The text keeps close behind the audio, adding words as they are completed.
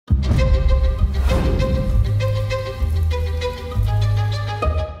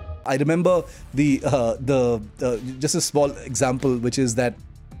I remember just a small example, which is that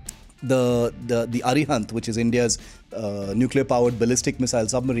the Arihant, which is India's nuclear-powered ballistic missile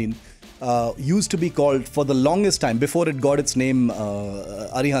submarine, used to be called for the longest time before it got its name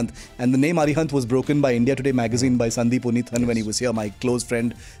Arihant, and the name Arihant was broken by India Today magazine by Sandeep Unnithan when he was here, my close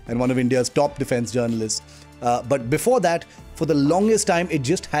friend and one of India's top defense journalists. But before that, for the longest time, it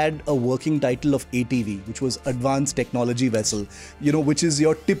just had a working title of ATV, which was Advanced Technology Vessel, which is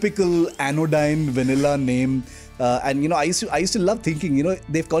your typical anodyne vanilla name. And I used to love thinking,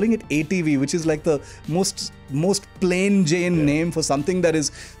 they're calling it ATV, which is like the most plain Jane name for something that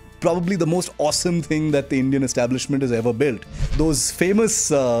is probably the most awesome thing that the Indian establishment has ever built. Those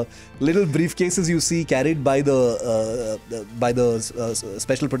famous little briefcases you see carried by the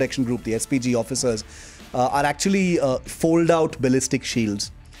Special Protection Group, the SPG officers, are actually fold-out ballistic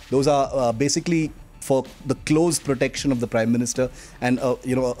shields. Those are basically for the close protection of the Prime Minister and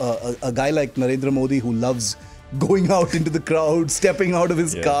a guy like Narendra Modi who loves going out into the crowd, stepping out of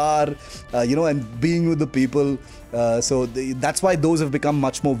his car, and being with the people. So that's why those have become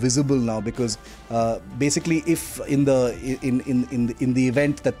much more visible now, because basically, if in the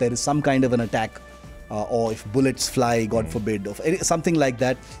event that there is some kind of an attack, or if bullets fly, God forbid, or something like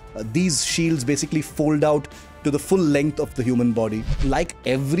that, these shields basically fold out to the full length of the human body. Like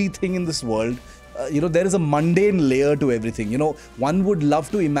everything in this world, there is a mundane layer to everything. One would love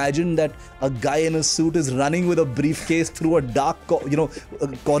to imagine that a guy in a suit is running with a briefcase through a dark,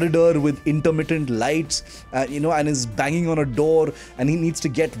 corridor with intermittent lights, and is banging on a door, and he needs to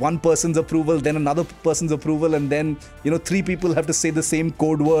get one person's approval, then another person's approval, and then, three people have to say the same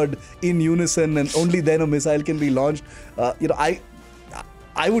code word in unison, and only then a missile can be launched.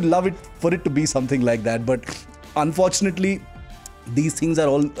 I would love it for it to be something like that, but unfortunately, these things are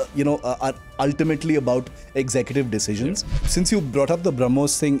all, are ultimately about executive decisions. Yeah. Since you brought up the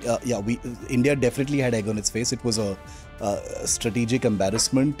BrahMos thing, India definitely had egg on its face. It was a strategic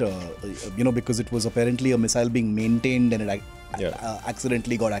embarrassment, because it was apparently a missile being maintained and it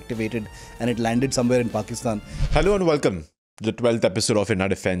accidentally got activated and it landed somewhere in Pakistan. Hello and welcome to the 12th episode of INS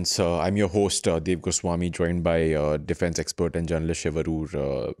Defense. I'm your host, Dev Goswami, joined by defense expert and journalist Shiv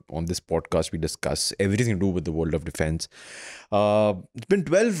Aroor. On this podcast, we discuss everything to do with the world of defense. It's been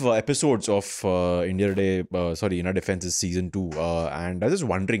 12 episodes of INS Defense's season 2. And I was just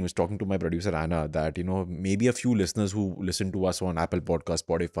wondering, I was talking to my producer Anna, that, maybe a few listeners who listen to us on Apple Podcast,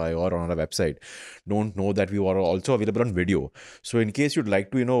 Spotify, or on our website don't know that we are also available on video. So in case you'd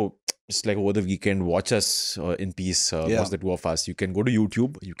like to, just like over the weekend, watch us in peace, watch the two of us. You can go to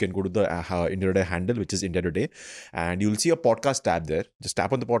YouTube, you can go to the India Today handle, which is India Today, and you'll see a podcast tab there. Just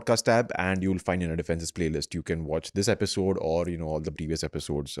tap on the podcast tab and you'll find INS Defense's playlist. You can watch this episode or, all the previous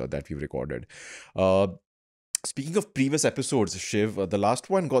episodes that we've recorded. Speaking of previous episodes, Shiv, the last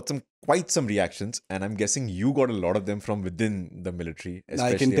one got quite some reactions, and I'm guessing you got a lot of them from within the military.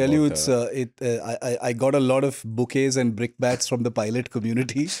 I can tell you, I got a lot of bouquets and brickbats from the pilot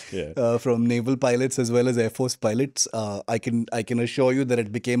community, from naval pilots as well as Air Force pilots. I can assure you that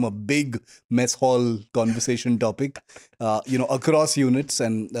it became a big mess hall conversation topic, across units,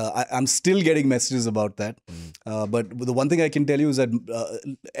 and I'm still getting messages about that. But the one thing I can tell you is that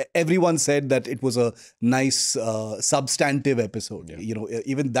everyone said that it was a nice substantive episode.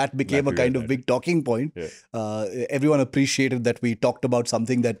 Even that became a kind of big talking point. Everyone appreciated that we talked about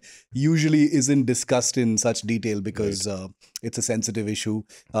something that usually isn't discussed in such detail because it's a sensitive issue.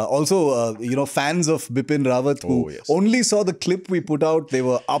 Also, fans of Bipin Rawat who only saw the clip we put out, they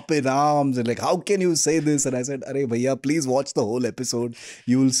were up in arms and like, how can you say this? And I said, Arey bhaiya, please watch the whole episode.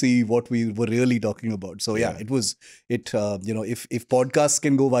 You will see what we were really talking about. So if podcasts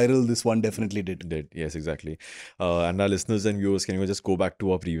can go viral, this one definitely did. Yes, exactly. And our listeners and viewers can just go back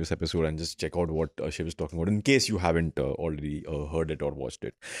to our previous episode and just check out what Shiv is talking about in case you haven't already heard it or watched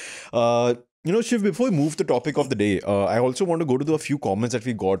it. Shiv, before we move to the topic of the day, I also want to go to a few comments that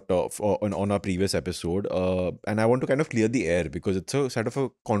we got on our previous episode. And I want to kind of clear the air because it's a sort of a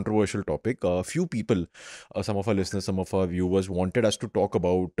controversial topic. A few people, some of our listeners, some of our viewers wanted us to talk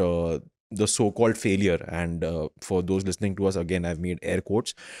about the so-called failure, and for those listening to us, again, I've made air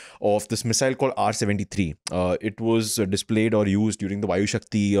quotes, of this missile called R-73. It was displayed or used during the Vayu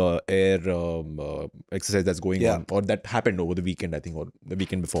Shakti air exercise that's going on, or that happened over the weekend, I think, or the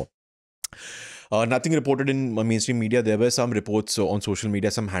weekend before. Nothing reported in mainstream media. There were some reports on social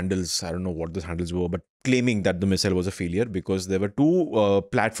media, some handles, I don't know what those handles were, but claiming that the missile was a failure because there were two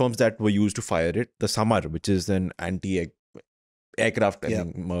platforms that were used to fire it. The Samar, which is an aircraft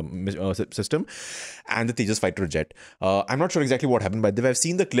system, and the Tejas fighter jet. I'm not sure exactly what happened, but I've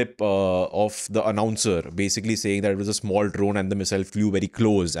seen the clip of the announcer basically saying that it was a small drone and the missile flew very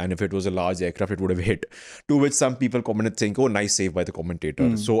close, and if it was a large aircraft, it would have hit. To which some people commented saying, "Oh, nice save by the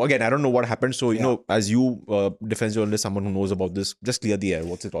commentator." So again, I don't know what happened. So as you defense journalist, someone who knows about this, just clear the air.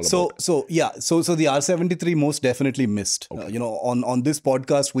 What's it all about? So the R-73 most definitely missed. Okay. On this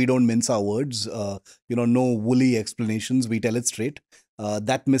podcast, we don't mince our words. No woolly explanations. We tell it straight.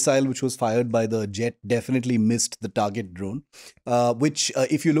 That missile, which was fired by the jet, definitely missed the target drone. Which,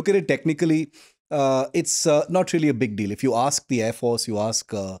 if you look at it technically, it's not really a big deal. If you ask the Air Force, you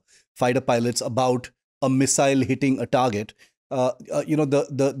ask fighter pilots about a missile hitting a target,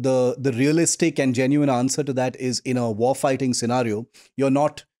 the realistic and genuine answer to that is, in a warfighting scenario, you're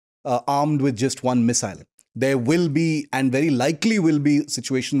not armed with just one missile. There will be, and very likely will be,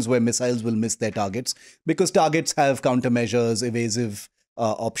 situations where missiles will miss their targets because targets have countermeasures, evasive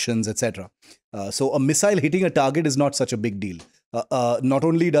options, etc. So a missile hitting a target is not such a big deal. Not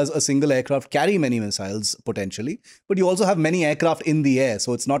only does a single aircraft carry many missiles potentially, but you also have many aircraft in the air.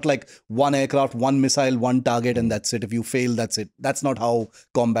 So it's not like one aircraft, one missile, one target, and that's it. If you fail, that's it. That's not how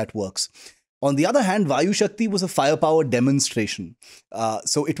combat works. On the other hand, Vayu Shakti was a firepower demonstration.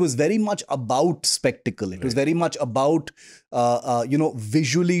 So it was very much about spectacle. It was very much about,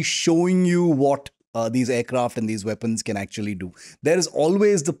 visually showing you what these aircraft and these weapons can actually do. There is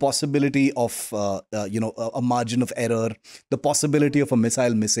always the possibility of, a margin of error, the possibility of a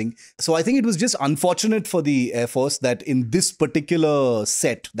missile missing. So I think it was just unfortunate for the Air Force that in this particular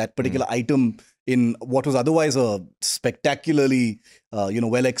set, that particular item, in what was otherwise a spectacularly,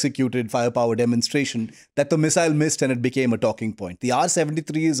 well-executed firepower demonstration, that the missile missed and it became a talking point. The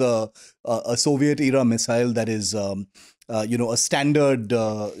R-73 is a Soviet-era missile that is, a standard,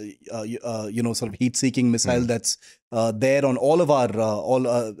 sort of heat-seeking missile that's there on all of our,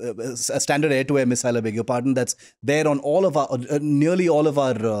 a standard air-to-air missile, I beg your pardon, that's there on all of our, nearly all of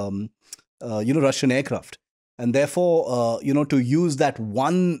our, Russian aircraft. And therefore, to use that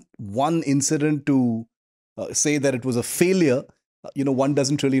one incident to say that it was a failure, one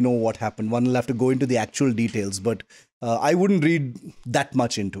doesn't really know what happened. One will have to go into the actual details, but I wouldn't read that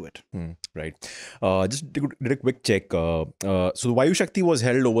much into it. Right. Just did a quick check. So the Vayu Shakti was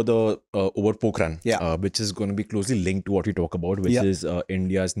held over Pokhran, which is going to be closely linked to what we talk about, which is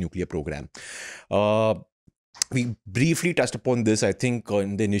India's nuclear program. We briefly touched upon this, I think,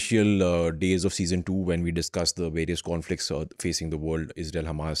 in the initial days of season 2, when we discussed the various conflicts facing the world: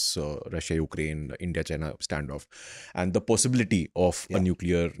 Israel-Hamas, Russia-Ukraine, India-China standoff, and the possibility of a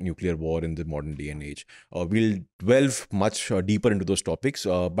nuclear war in the modern day and age. We'll delve much deeper into those topics.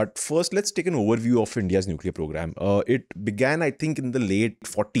 But first, let's take an overview of India's nuclear program. It began, I think, in the late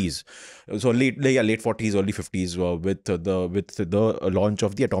 40s. So late 40s, early 50s, with the launch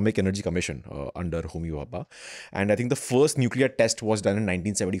of the Atomic Energy Commission under Homi Bhabha. And I think the first nuclear test was done in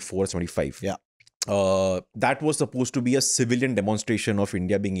 1974-75. Yeah. That was supposed to be a civilian demonstration of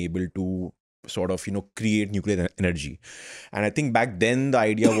India being able to sort of, create nuclear energy. And I think back then the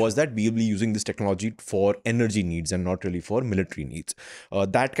idea was that we will be using this technology for energy needs and not really for military needs.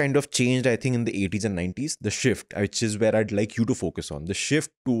 That kind of changed, I think, in the 80s and 90s. The shift, which is where I'd like you to focus on, the shift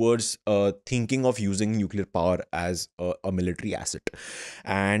towards thinking of using nuclear power as a military asset.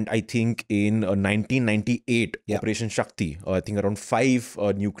 And I think in 1998, Operation Shakti, I think around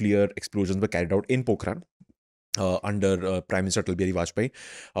 5 nuclear explosions were carried out in Pokhran. Under Prime Minister Atal Bihari Vajpayee,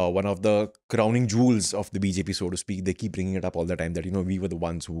 one of the crowning jewels of the BJP, so to speak. They keep bringing it up all the time that we were the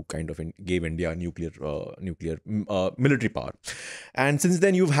ones who kind of gave India nuclear military power. And since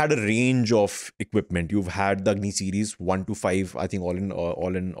then, you've had a range of equipment. You've had the Agni series 1 to 5, I think, all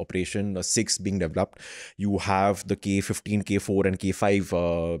in operation. 6 being developed. You have the K-15, K-4, and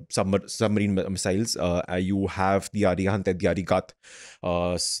K-5 submarine missiles. You have the Arihant and the Arighat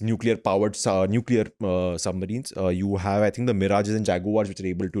nuclear powered submarines. You have, I think, the Mirages and Jaguars, which are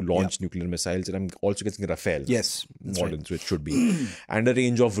able to launch nuclear missiles, and I'm also guessing Rafale. Yes, modern, so it should be, and a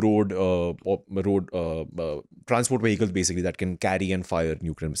range of road transport vehicles, basically, that can carry and fire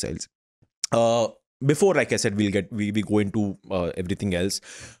nuclear missiles. Before, like I said, we go into everything else.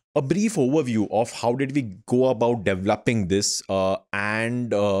 A brief overview of how did we go about developing this,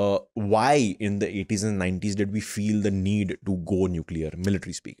 and why in the 80s and 90s did we feel the need to go nuclear,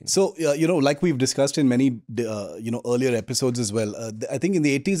 military speaking? So, like we've discussed in many, earlier episodes as well, I think in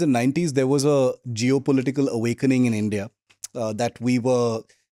the 80s and 90s, there was a geopolitical awakening in India that we were,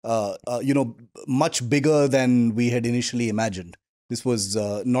 much bigger than we had initially imagined. This was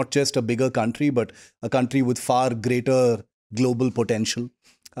not just a bigger country, but a country with far greater global potential.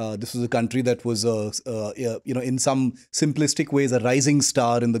 This was a country that was, in some simplistic ways, a rising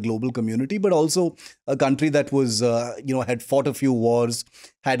star in the global community, but also a country that was, had fought a few wars,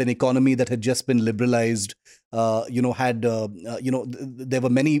 had an economy that had just been liberalized, there were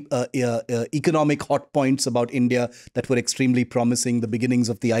many economic hot points about India that were extremely promising, the beginnings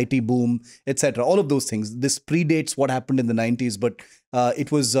of the IT boom, etc. All of those things. This predates what happened in the 90s, but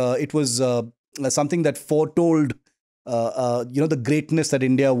it was something that foretold the greatness that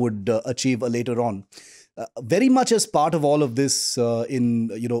India would achieve later on. Very much as part of all of this in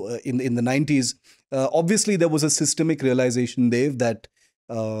the 90s, obviously there was a systemic realization, Dev, that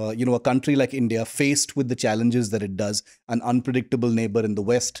a country like India, faced with the challenges that it does, an unpredictable neighbor in the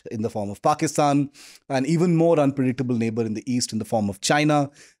West in the form of Pakistan, an even more unpredictable neighbor in the East in the form of China,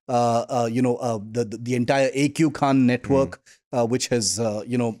 the entire AQ Khan network, which has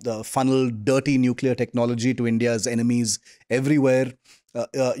funneled dirty nuclear technology to India's enemies everywhere.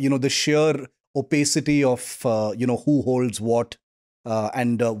 The sheer opacity of who holds what,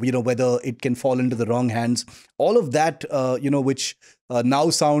 and whether it can fall into the wrong hands. All of that, which now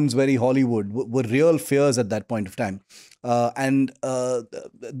sounds very Hollywood, were real fears at that point of time. And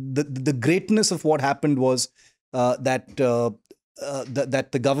the greatness of what happened was that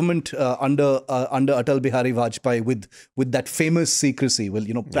the government under Atal Bihari Vajpayee, with that famous secrecy,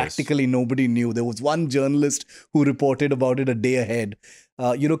 practically nobody knew. There was one journalist who reported about it a day ahead.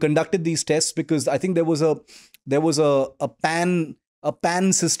 Conducted these tests because I think there was a pan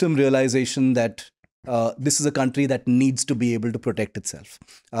system realization that this is a country that needs to be able to protect itself,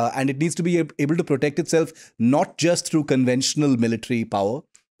 and it needs to be able to protect itself not just through conventional military power,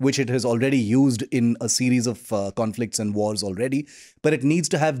 which it has already used in a series of conflicts and wars already, but it needs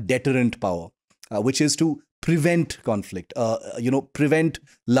to have deterrent power, which is to prevent conflict, prevent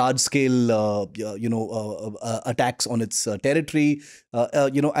large-scale, attacks on its territory,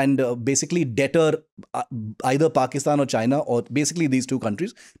 and basically deter either Pakistan or China, or basically these two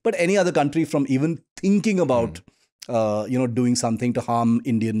countries, but any other country from even thinking about, doing something to harm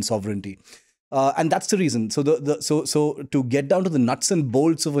Indian sovereignty. And that's the reason. So so to get down to the nuts and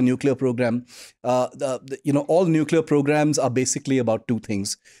bolts of a nuclear program, all nuclear programs are basically about two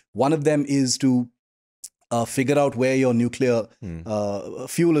things. One of them is to figure out where your nuclear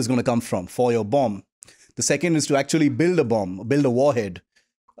fuel is going to come from for your bomb. The second is to actually build a bomb, build a warhead.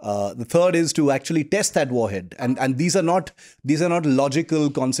 The third is to actually test that warhead, and these are not logical,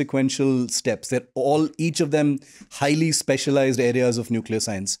 consequential steps. They're each of them highly specialized areas of nuclear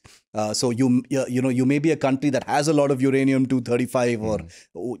science. So you may be a country that has a lot of uranium-235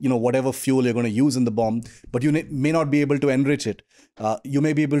 or whatever fuel you're going to use in the bomb, but you may not be able to enrich it. You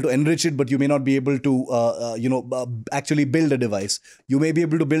may be able to enrich it, but you may not be able to actually build a device. You may be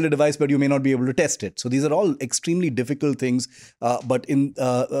able to build a device, but you may not be able to test it. So these are all extremely difficult things. But in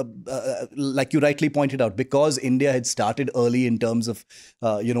like you rightly pointed out, because India had started early in terms of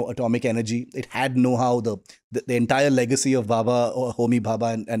atomic energy, it had know-how. The entire legacy of Baba, or Homi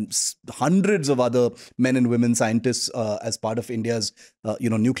Bhabha, and hundreds of other men and women scientists as part of India's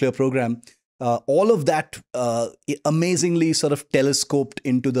nuclear program. All of that amazingly sort of telescoped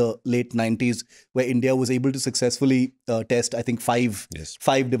into the late 90s, where India was able to successfully test, I think, five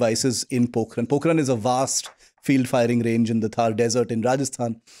devices in Pokhran. Pokhran is a vast field firing range in the Thar Desert in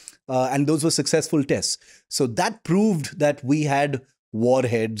Rajasthan. And those were successful tests. So that proved that we had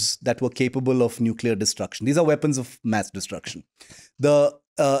warheads that were capable of nuclear destruction. These are weapons of mass destruction. The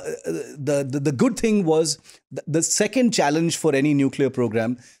good thing was the second challenge for any nuclear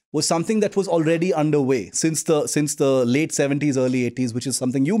program was something that was already underway since the late 70s, early 80s, which is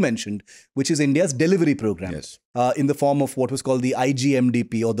something you mentioned, which is India's delivery program. Yes. In the form of what was called the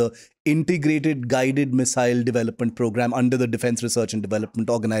IGMDP, or the Integrated Guided Missile Development Program under the Defense Research and Development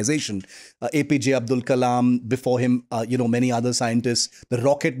Organization. APJ Abdul Kalam, before him, many other scientists, the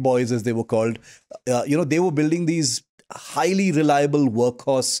rocket boys as they were called, they were building these highly reliable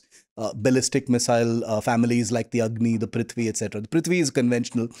workhorse ballistic missile families like the Agni, the Prithvi, etc. The Prithvi is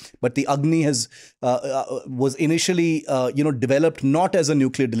conventional, but the Agni was initially developed not as a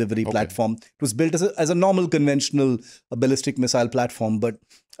nuclear delivery platform. It was built as a normal conventional ballistic missile platform, but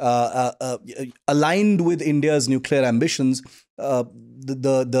aligned with India's nuclear ambitions,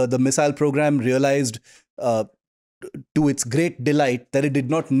 the missile program realized, to its great delight, that it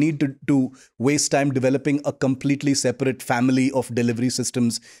did not need to waste time developing a completely separate family of delivery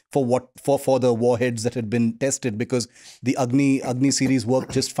systems for the warheads that had been tested, because the Agni series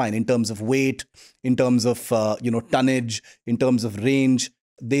worked just fine in terms of weight, in terms of tonnage, in terms of range.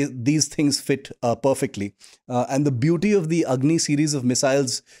 These things fit perfectly, and the beauty of the Agni series of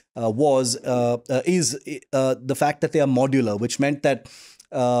missiles is the fact that they are modular, which meant that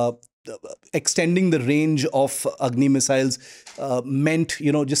extending the range of Agni missiles meant,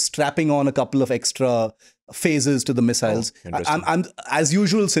 just strapping on a couple of extra phases to the missiles. I'm as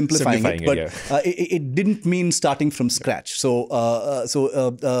usual simplifying it, but it didn't mean starting from scratch. So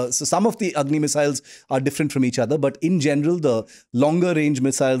some of the Agni missiles are different from each other, but in general, the longer range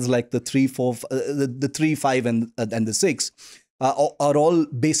missiles like the 3, 4, the 3, 5, and the 6 are all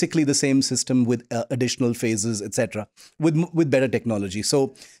basically the same system with additional phases, etc., with better technology.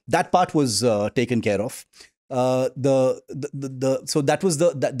 So that part was taken care of. So that was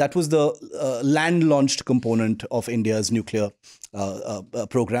the land launched component of India's nuclear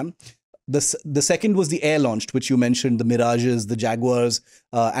program. The second was the air launched, which you mentioned, the Mirages, the Jaguars,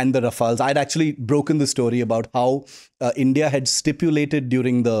 and the Rafales. I'd actually broken the story about how India had stipulated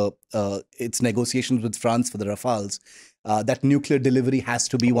during its negotiations with France for the Rafales that nuclear delivery has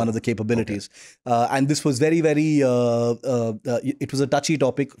to be one of the capabilities. Okay. And this was very, very, it was a touchy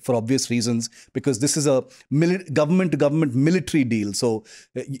topic for obvious reasons, because this is a government-to-government military deal. So,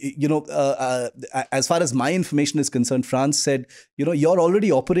 as far as my information is concerned, France said, you're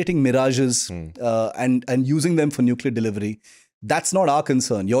already operating Mirages and using them for nuclear delivery. That's not our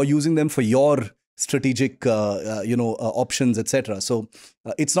concern. You're using them for your strategic, options, etc. So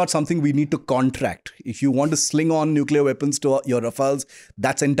it's not something we need to contract. If you want to sling on nuclear weapons to your Rafales,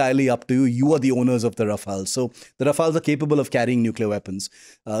 that's entirely up to you. You are the owners of the Rafales. So the Rafales are capable of carrying nuclear weapons.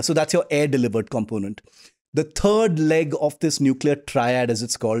 So that's your air-delivered component. The third leg of this nuclear triad, as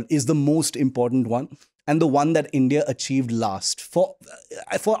it's called, is the most important one, and the one that India achieved last for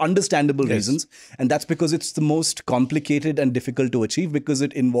understandable reasons. And that's because it's the most complicated and difficult to achieve, because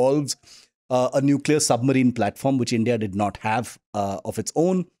it involves a nuclear submarine platform, which India did not have of its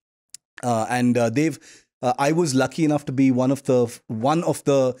own. I was lucky enough to be one of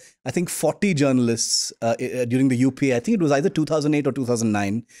the I think 40 journalists during the UPA. I think it was either 2008 or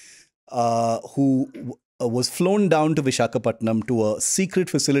 2009, who was flown down to Visakhapatnam to a secret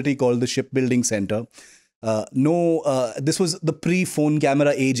facility called the Shipbuilding Center. This was the pre-phone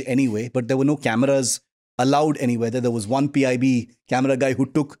camera age anyway, but there were no cameras allowed anywhere. There was one PIB camera guy who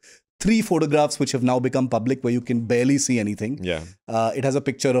took 3 photographs which have now become public, where you can barely see anything. Yeah. It has a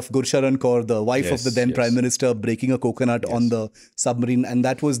picture of Gursharan Kaur, the wife of the then Prime Minister, breaking a coconut on the submarine. And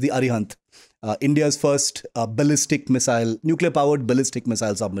that was the Arihant, India's first nuclear-powered ballistic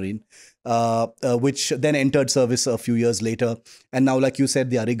missile submarine, which then entered service a few years later. And now, like you said,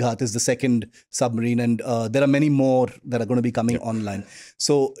 the Arighat is the second submarine, and there are many more that are going to be coming online.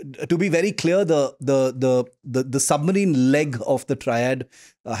 So, to be very clear, the submarine leg of the triad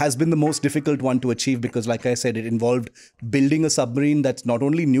has been the most difficult one to achieve, because, like I said, it involved building a submarine that's not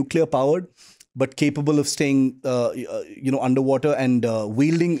only nuclear-powered, but capable of staying, underwater and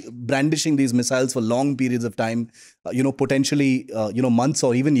brandishing these missiles for long periods of time, potentially, months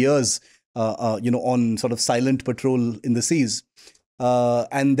or even years, on sort of silent patrol in the seas.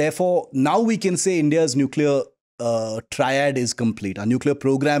 And therefore, now we can say India's nuclear triad is complete. Our nuclear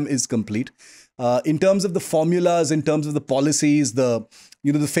program is complete. In terms of the formulas, in terms of the policies, the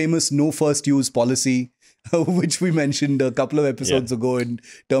famous no first use policy, which we mentioned a couple of episodes ago, in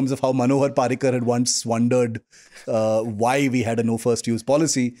terms of how Manohar Parrikar had once wondered why we had a no first use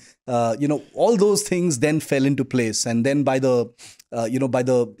policy. All those things then fell into place, and then by the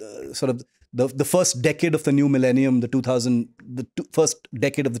first decade of the new millennium, first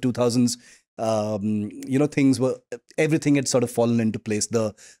decade of the 2000s, everything had sort of fallen into place.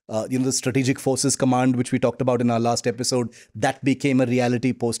 The Strategic Forces Command, which we talked about in our last episode, that became a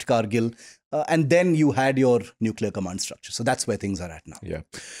reality post Kargil. And then you had your nuclear command structure. So that's where things are at now. Yeah.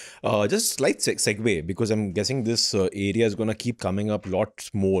 Just slight segue, because I'm guessing this area is going to keep coming up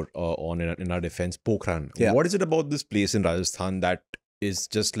lots more in our defense. Pokhran. Yeah. What is it about this place in Rajasthan that is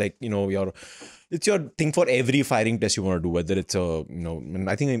just like, it's your thing for every firing test you want to do, whether it's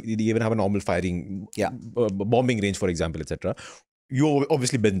I think you even have a normal firing, bombing range, for example, etc. You've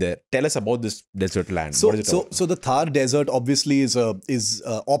obviously been there. Tell us about this desert land. So the Thar Desert obviously is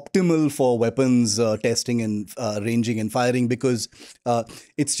optimal for weapons testing and ranging and firing, because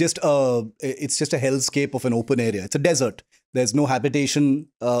it's just a hellscape of an open area. It's a desert. There's no habitation.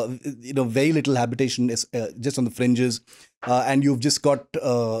 Very little habitation is just on the fringes, and you've just got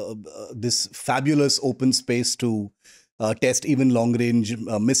this fabulous open space to test even long-range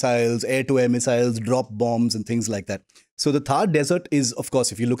missiles, air-to-air missiles, drop bombs, and things like that. So the Thar Desert is, of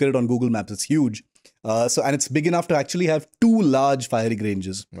course, if you look at it on Google Maps, it's huge. And it's big enough to actually have 2 large firing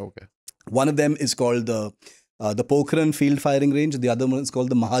ranges. Okay. One of them is called the Pokhran Field Firing Range. The other one is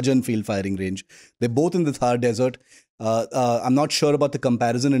called the Mahajan Field Firing Range. They're both in the Thar Desert. I'm not sure about the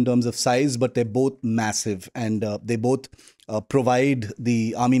comparison in terms of size, but they're both massive, and they both provide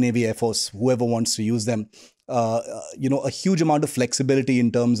the Army, Navy, Air Force, whoever wants to use them, a huge amount of flexibility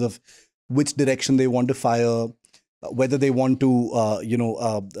in terms of which direction they want to fire, whether they want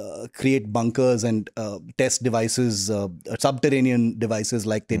to, create bunkers and test devices, subterranean devices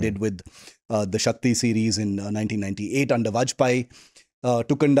like they did with the Shakti series in 1998 under Vajpayee,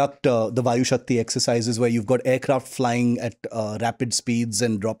 to conduct the Vayu Shakti exercises where you've got aircraft flying at rapid speeds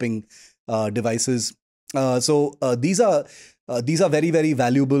and dropping devices. So these are very, very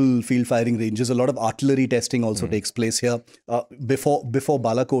valuable field firing ranges. A lot of artillery testing also takes place here. Before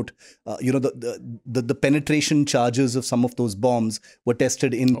Balakot, the penetration charges of some of those bombs were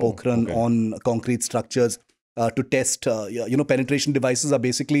tested in Pokhran on concrete structures to test. Penetration devices are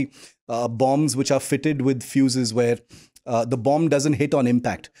basically bombs which are fitted with fuses where the bomb doesn't hit on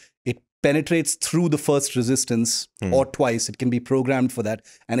impact. It penetrates through the first resistance or twice. It can be programmed for that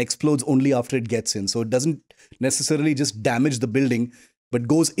and explodes only after it gets in. So it doesn't necessarily just damage the building, but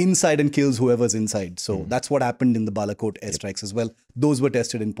goes inside and kills whoever's inside. So that's what happened in the Balakot airstrikes as well. Those were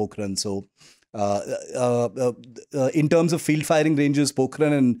tested in Pokhran. So in terms of field firing ranges,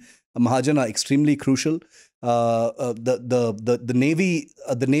 Pokhran and Mahajan are extremely crucial. The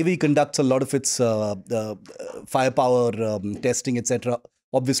Navy conducts a lot of its firepower testing, etc.,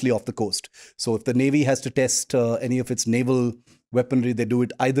 obviously off the coast. So if the Navy has to test any of its naval weaponry, they do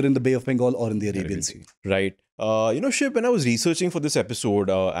it either in the Bay of Bengal or in the Arabian Sea. Right. Shiv, when I was researching for this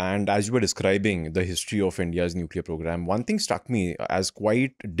episode, and as you were describing the history of India's nuclear program, one thing struck me as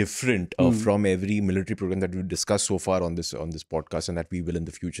quite different from every military program that we've discussed so far on this podcast, and that we will in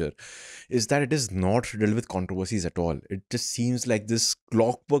the future, is that it is not riddled with controversies at all. It just seems like this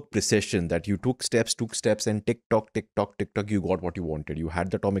clockwork precision that you took steps, and tick tock, you got what you wanted. You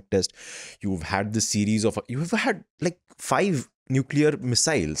had the atomic test. You've had this series of, you've had like 5 nuclear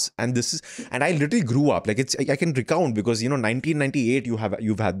missiles, and I literally grew up like I can recount, because 1998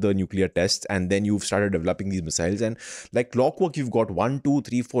 you've had the nuclear tests, and then you've started developing these missiles, and like clockwork you've got 1, 2,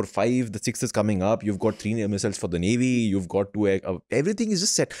 3, 4, 5, the 6th is coming up, you've got 3 missiles for the Navy, you've got 2, everything is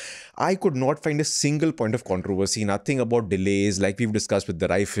just set. I could not find a single point of controversy, nothing about delays like we've discussed with the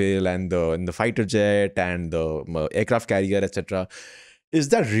rifle and the fighter jet and the aircraft carrier, etc. Is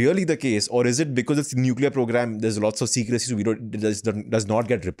that really the case, or is it because it's a nuclear program, there's lots of secrecy, so it does not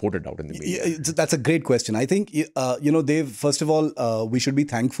get reported out in the media? Yeah, that's a great question. I think, Dev, first of all, we should be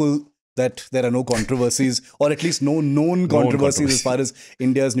thankful that there are no controversies, or at least no known controversies as far as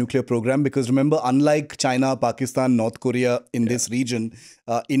India's nuclear program. Because remember, unlike China, Pakistan, North Korea in this region,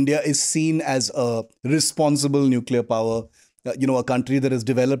 India is seen as a responsible nuclear power, a country that has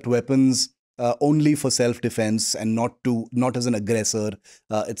developed weapons only for self-defense and not as an aggressor,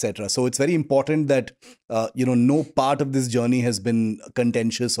 etc. So it's very important that no part of this journey has been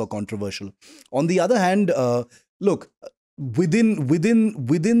contentious or controversial. On the other hand, look,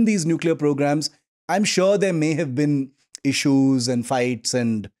 within these nuclear programs, I'm sure there may have been issues and fights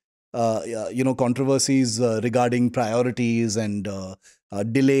and controversies regarding priorities and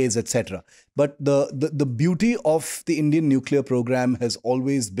delays, etc. But the beauty of the Indian nuclear program has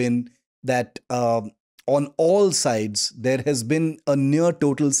always been that on all sides, there has been a near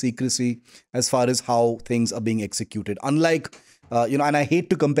total secrecy as far as how things are being executed. Unlike, and I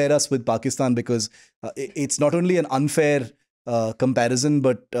hate to compare us with Pakistan, because it's not only an unfair comparison,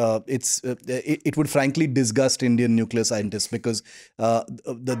 but it would frankly disgust Indian nuclear scientists, because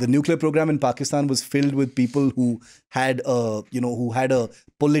the nuclear program in Pakistan was filled with people who had a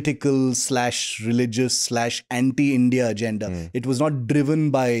political / religious / anti-India agenda. It was not driven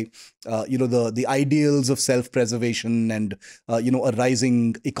by the ideals of self-preservation and a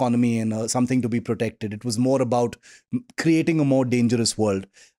rising economy and something to be protected. It was more about creating a more dangerous world,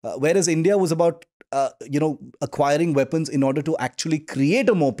 whereas India was about acquiring weapons in order to actually create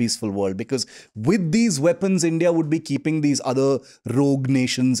a more peaceful world, because with these weapons, India would be keeping these other rogue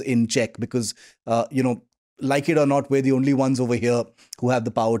nations in check, because, like it or not, we're the only ones over here who have the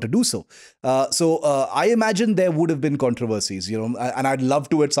power to do so. So I imagine there would have been controversies, and I'd love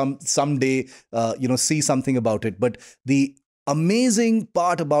to at someday, see something about it. But the amazing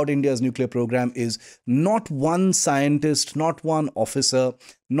part about India's nuclear program is not one scientist, not one officer,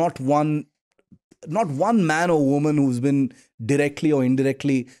 not one man or woman who's been directly or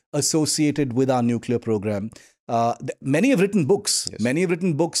indirectly associated with our nuclear program. Many have written books, many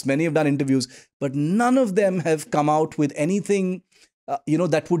have done interviews, but none of them have come out with anything,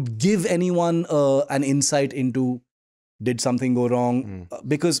 that would give anyone an insight into, did something go wrong?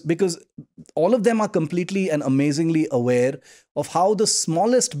 Because all of them are completely and amazingly aware of how the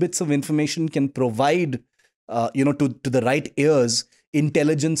smallest bits of information can provide to the right ears,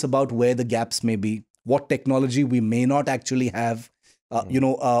 intelligence about where the gaps may be, what technology we may not actually have.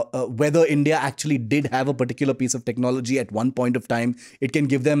 Whether India actually did have a particular piece of technology at one point of time. It can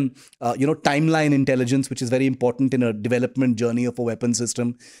give them, timeline intelligence, which is very important in a development journey of a weapon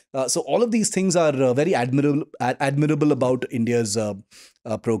system. So all of these things are very admirable about India's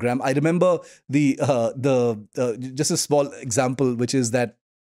program. I remember just a small example, which is that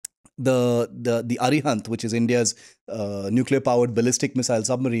the Arihant, which is India's nuclear-powered ballistic missile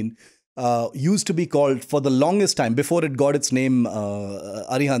submarine, used to be called for the longest time before it got its name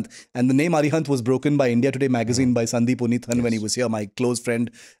Arihant. And the name Arihant was broken by India Today magazine by Sandeep Unnithan when he was here, my close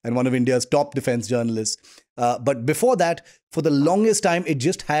friend and one of India's top defense journalists. But before that, for the longest time, it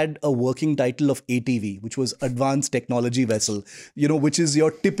just had a working title of ATV, which was Advanced Technology Vessel, which is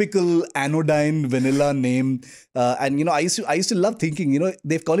your typical anodyne vanilla name. I used to love thinking,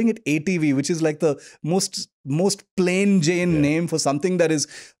 they're calling it ATV, which is like the most plain Jane name for something that is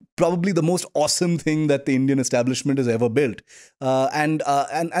probably the most awesome thing that the Indian establishment has ever built. And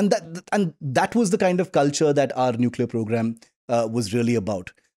that was the kind of culture that our nuclear program was really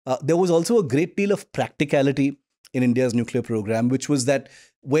about. There was also a great deal of practicality in India's nuclear program, which was that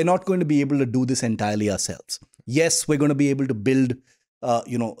we're not going to be able to do this entirely ourselves. Yes, we're going to be able to build,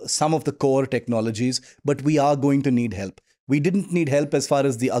 some of the core technologies, but we are going to need help. We didn't need help as far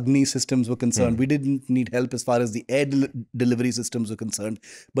as the Agni systems were concerned. We didn't need help as far as the air delivery systems were concerned.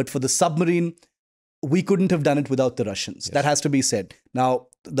 But for the submarine, we couldn't have done it without the Russians. Yes. That has to be said. Now,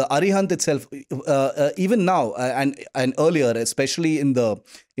 the Arihant itself, even now and earlier, especially in the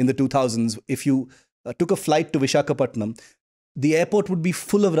 2000s, if you took a flight to Visakhapatnam, the airport would be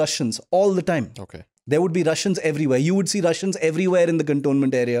full of Russians all the time. Okay. There would be Russians everywhere. You would see Russians everywhere in the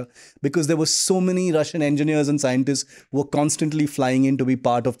cantonment area because there were so many Russian engineers and scientists who were constantly flying in to be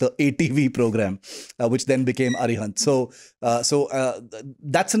part of the ATV program, which then became Arihant. So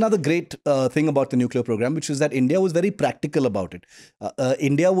that's another great thing about the nuclear program, which is that India was very practical about it.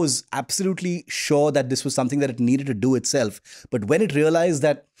 India was absolutely sure that this was something that it needed to do itself. But when it realized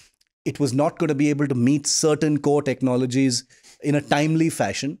that it was not going to be able to meet certain core technologies in a timely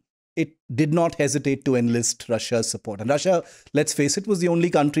fashion, it did not hesitate to enlist Russia's support. And Russia, let's face it, was the only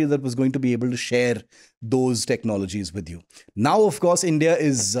country that was going to be able to share those technologies with you. Now, of course, India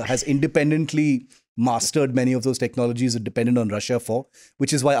has independently mastered many of those technologies it depended on Russia for,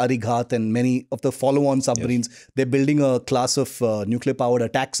 which is why Arighat and many of the follow-on submarines, they're building a class of nuclear-powered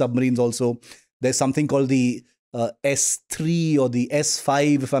attack submarines also. There's something called the S3 or the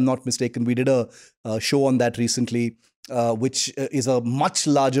S5, if I'm not mistaken. We did a show on that recently. Which is a much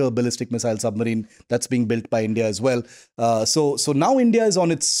larger ballistic missile submarine that's being built by India as well. So now India is on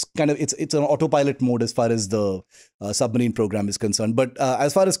its it's an autopilot mode as far as the submarine program is concerned. But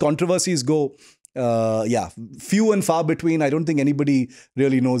as far as controversies go, few and far between. I don't think anybody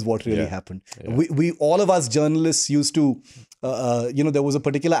really knows what really happened. Yeah. We all of us journalists used to, there was a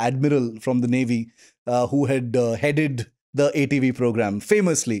particular admiral from the Navy who had headed the ATV program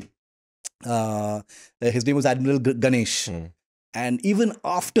famously. His name was Admiral Ganesh. And even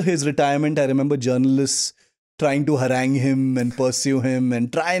after his retirement, I remember journalists trying to harangue him and pursue him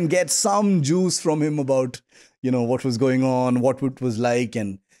and try and get some juice from him about, what was going on, what it was like.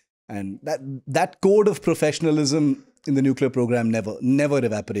 And that code of professionalism in the nuclear program never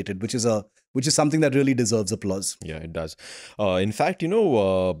evaporated, which is something that really deserves applause. Yeah, it does. In fact,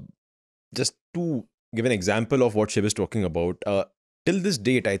 just to give an example of what Shiv is talking about, till this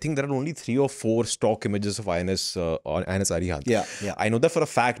date, I think there are only 3 or 4 stock images of INS Arihant. Yeah. I know that for a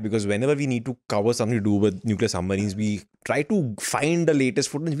fact because whenever we need to cover something to do with nuclear submarines, we try to find the latest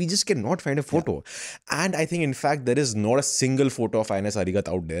footage. We just cannot find a photo. Yeah. And I think, in fact, there is not a single photo of INS Arighat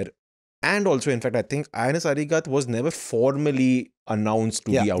out there. And also, in fact, I think INS Arighat was never formally announced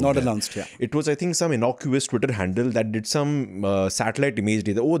to be out not there. Announced, yeah. It was, I think, some innocuous Twitter handle that did some satellite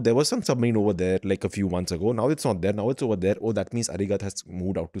imagery. Oh, there was some submarine over there like a few months ago. Now it's not there. Now it's over there. Oh, that means Arighat has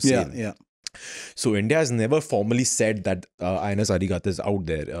moved out to sail. Yeah. So India has never formally said that INS Arighat is out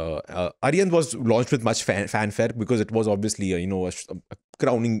there. Arihant was launched with much fanfare because it was obviously a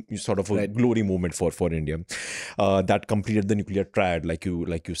crowning sort of a glory moment for India that completed the nuclear triad, like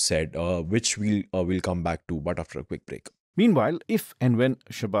you said, which we'll come back to, but after a quick break. Meanwhile, if and when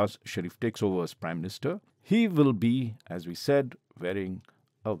Shehbaz Sharif takes over as Prime Minister, he will be, as we said, wearing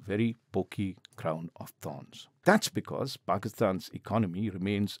a very pokey crown of thorns. That's because Pakistan's economy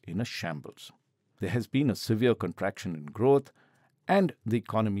remains in a shambles. There has been a severe contraction in growth and the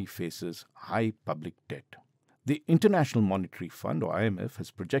economy faces high public debt. The International Monetary Fund, or IMF,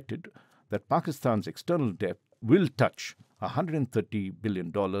 has projected that Pakistan's external debt will touch $130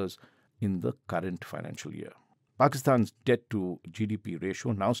 billion in the current financial year. Pakistan's debt to GDP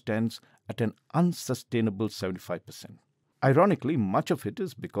ratio now stands at an unsustainable 75%. Ironically, much of it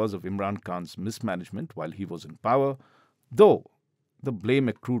is because of Imran Khan's mismanagement while he was in power, though the blame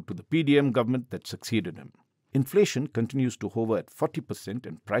accrued to the PDM government that succeeded him. Inflation continues to hover at 40%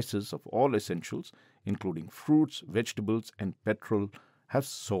 and prices of all essentials, including fruits, vegetables and petrol, have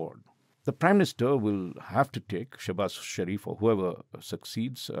soared. The Prime Minister will have to take, Shehbaz Sharif or whoever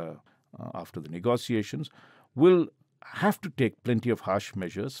succeeds after the negotiations, will have to take plenty of harsh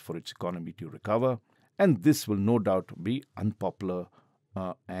measures for its economy to recover, and this will no doubt be unpopular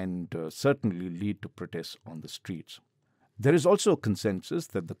and certainly lead to protests on the streets. There is also a consensus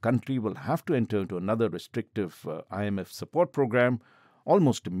that the country will have to enter into another restrictive IMF support program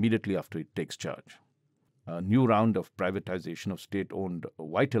almost immediately after it takes charge. A new round of privatization of state-owned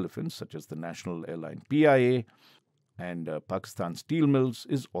white elephants such as the national airline PIA and Pakistan steel mills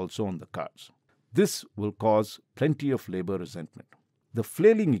is also on the cards. This will cause plenty of labor resentment. The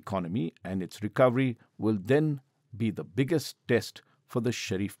flailing economy and its recovery will then be the biggest test for the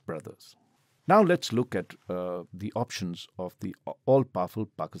Sharif brothers. Now let's look at the options of the all-powerful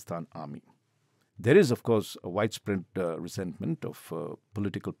Pakistan army. There is, of course, a widespread resentment of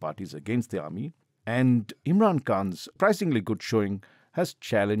political parties against the army, and Imran Khan's surprisingly good showing has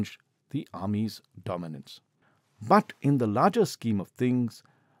challenged the army's dominance. But in the larger scheme of things,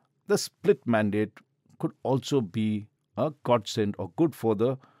 the split mandate could also be a godsend or good for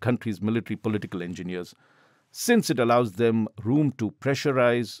the country's military political engineers, since it allows them room to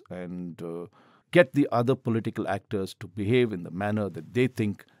pressurize and get the other political actors to behave in the manner that they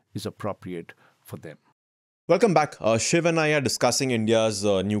think is appropriate for them. Welcome back. Shiv and I are discussing India's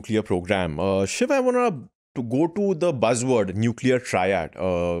nuclear program. Shiv, I want to go to the buzzword nuclear triad.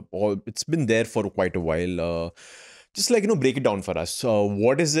 It's been there for quite a while. Just break it down for us.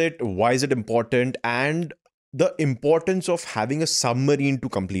 What is it? Why is it important? And the importance of having a submarine to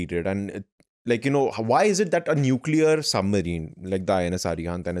complete it. And why is it that a nuclear submarine like the INS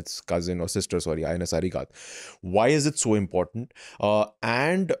Arihant and its cousin or sister, INS Arighat, why is it so important?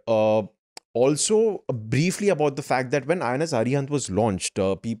 And also briefly about the fact that when INS Arihant was launched,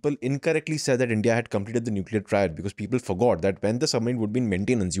 people incorrectly said that India had completed the nuclear triad because people forgot that when the submarine would be in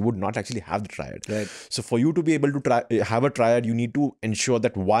maintenance, you would not actually have the triad. Right. So for you to be able to have a triad, you need to ensure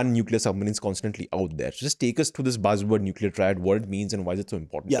that one nuclear submarine is constantly out there. So just take us through this buzzword nuclear triad, what it means and why is it so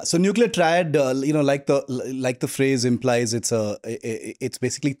important. Yeah, so nuclear triad, like the phrase implies, it's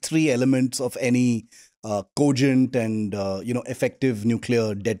basically three elements of any cogent and effective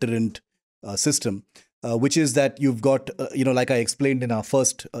nuclear deterrent system, which is that you've got, like I explained in our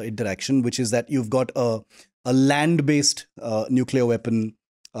first interaction, which is that you've got a land-based nuclear weapon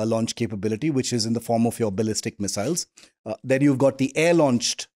launch capability, which is in the form of your ballistic missiles. Then you've got the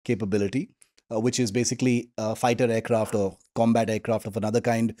air-launched capability, which is basically fighter aircraft or combat aircraft of another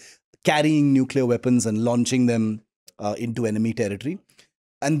kind, carrying nuclear weapons and launching them into enemy territory.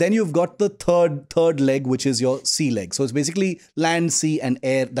 And then you've got the third leg, which is your sea leg. So it's basically land, sea, and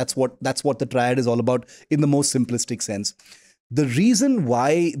air. That's what the triad is all about in the most simplistic sense. The reason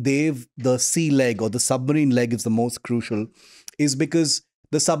why the sea leg or the submarine leg is the most crucial is because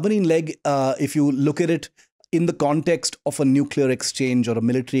the submarine leg, if you look at it in the context of a nuclear exchange or a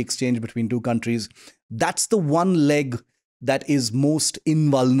military exchange between two countries, that's the one leg that is most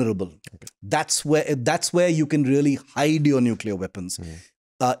invulnerable. Okay. That's where you can really hide your nuclear weapons. Mm-hmm.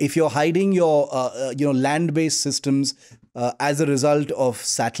 If you're hiding your land-based systems as a result of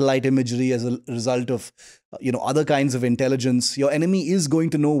satellite imagery, as a result of other kinds of intelligence, your enemy is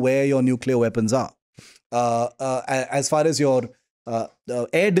going to know where your nuclear weapons are. As far as your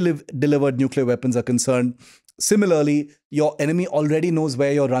air-delivered nuclear weapons are concerned, similarly, your enemy already knows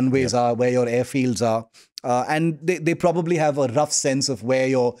where your runways are, where your airfields are. And they probably have a rough sense of where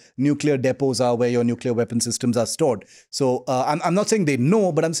your nuclear depots are, where your nuclear weapon systems are stored. So I'm not saying they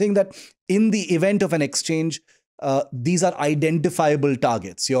know, but I'm saying that in the event of an exchange, these are identifiable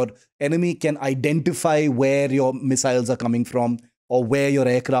targets. Your enemy can identify where your missiles are coming from or where your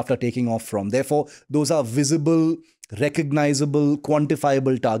aircraft are taking off from. Therefore, those are visible, recognizable,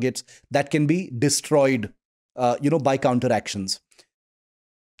 quantifiable targets that can be destroyed by counteractions.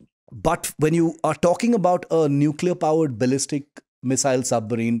 But when you are talking about a nuclear-powered ballistic missile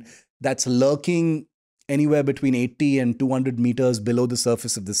submarine that's lurking anywhere between 80 and 200 meters below the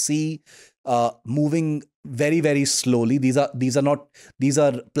surface of the sea, moving very, very slowly. These are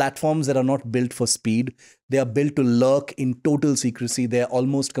platforms that are not built for speed. They are built to lurk in total secrecy. They are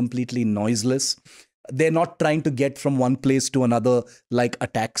almost completely noiseless. They're not trying to get from one place to another like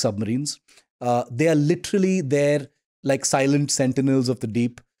attack submarines. They are literally there like silent sentinels of the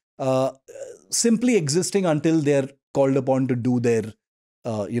deep. simply existing until they're called upon to do their,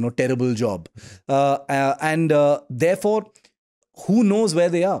 terrible job. And therefore, who knows where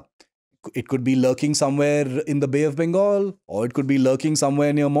they are? It could be lurking somewhere in the Bay of Bengal, or it could be lurking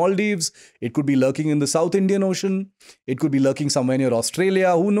somewhere near Maldives. It could be lurking in the South Indian Ocean. It could be lurking somewhere near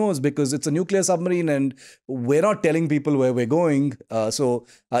Australia. Who knows? Because it's a nuclear submarine and we're not telling people where we're going. So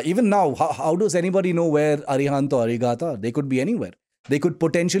even now, how does anybody know where Arihant or Arighat are? They could be anywhere. They could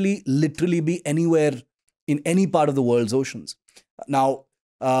potentially literally be anywhere in any part of the world's oceans. Now,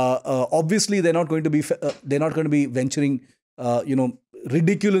 obviously, they're not going to be venturing,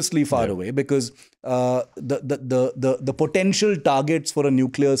 ridiculously far away, because the potential targets for a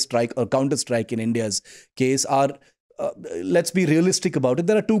nuclear strike or counter strike in India's case are, let's be realistic about it.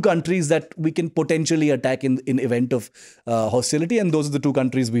 There are two countries that we can potentially attack in event of hostility, and those are the two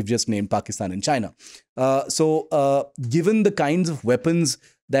countries we've just named, Pakistan and China. So given the kinds of weapons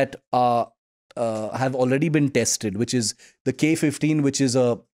that have already been tested, which is the K-15, which is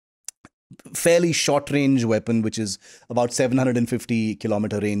a fairly short range weapon, which is about 750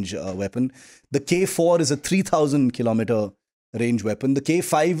 kilometer range weapon. The K4 is a 3000 kilometer range weapon. The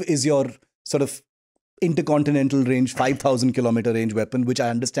K5 is your sort of intercontinental range, 5000 kilometer range weapon, which I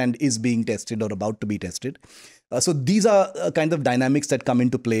understand is being tested or about to be tested. So these are kind of dynamics that come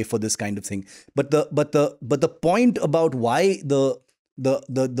into play for this kind of thing. But the point about why the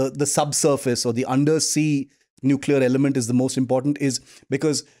subsurface or the undersea nuclear element is the most important is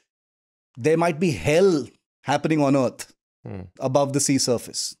because there might be hell happening on Earth above the sea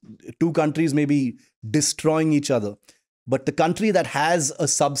surface. Two countries may be destroying each other, but the country that has a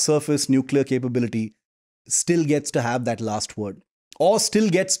subsurface nuclear capability still gets to have that last word, or still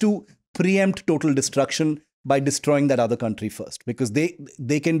gets to preempt total destruction by destroying that other country first, because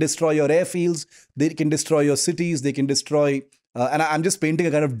they can destroy your airfields, they can destroy your cities, they can destroy... and I'm just painting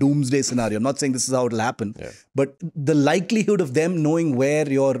a kind of doomsday scenario. I'm not saying this is how it'll happen, but the likelihood of them knowing where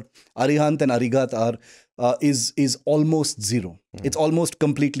your Arihant and Arighat are is almost zero. It's almost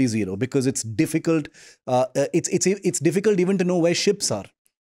completely zero, because it's difficult. It's difficult even to know where ships are.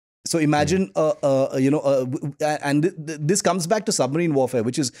 So imagine, and this comes back to submarine warfare,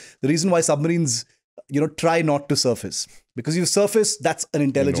 which is the reason why submarines, try not to surface, because you surface, that's an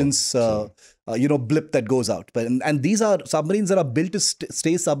intelligence, blip that goes out. But and these are submarines that are built to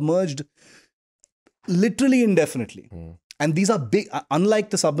stay submerged literally indefinitely. And these are big,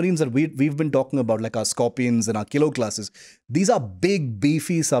 unlike the submarines that we've been talking about, like our Scorpions and our Kilo classes. These are big,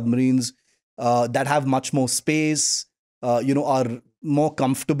 beefy submarines that have much more space, are more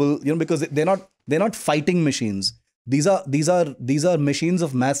comfortable, because they're not fighting machines. These are machines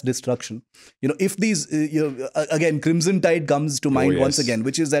of mass destruction. If these, again, Crimson Tide comes to mind once again,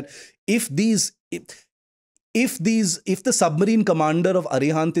 which is that if the submarine commander of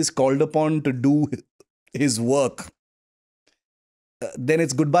Arihant is called upon to do his work, then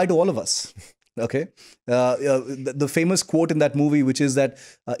it's goodbye to all of us. Okay, the famous quote in that movie, which is that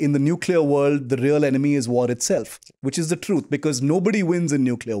in the nuclear world, the real enemy is war itself, which is the truth, because nobody wins in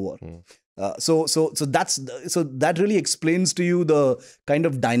nuclear war. So that really explains to you the kind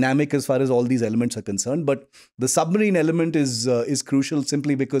of dynamic as far as all these elements are concerned. But the submarine element is crucial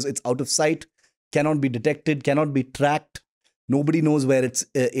simply because it's out of sight, cannot be detected, cannot be tracked. Nobody knows where it's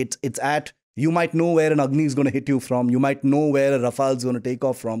at. You might know where an Agni is going to hit you from. You might know where a Rafale is going to take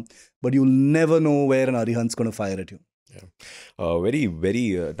off from, but you'll never know where an Arihant is going to fire at you. Yeah, very,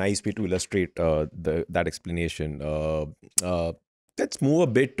 very nice way to illustrate that explanation. Let's move a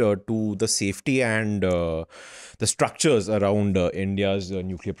bit to the safety and the structures around India's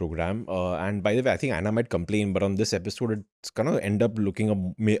nuclear program. And by the way, I think Anna might complain, but on this episode, it's going to end up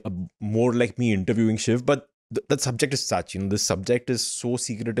looking more like me interviewing Shiv. But the subject is such, this subject is so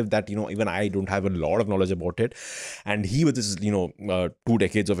secretive that, even I don't have a lot of knowledge about it. And he, with his, 2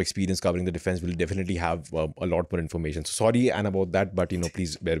 decades of experience covering the defense, will definitely have a lot more information. So sorry, Anna, about that, but,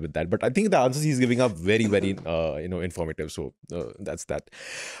 please bear with that. But I think the answers he's giving are very, very, informative. So that's that.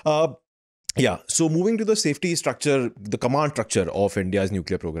 Yeah, so moving to the safety structure, the command structure of India's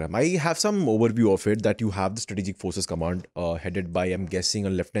nuclear program. I have some overview of it, that you have the Strategic Forces Command headed by, I'm guessing, a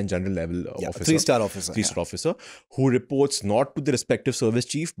Lieutenant General level officer. 3-star officer. 3-star officer, who reports not to the respective service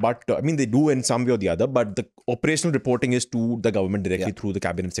chief, but they do in some way or the other, but the operational reporting is to the government directly through the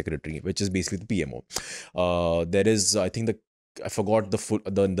cabinet secretary, which is basically the PMO. There is, I think, I forgot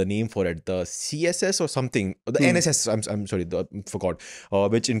the name for it, the CSS or something, the NSS, I'm sorry, forgot,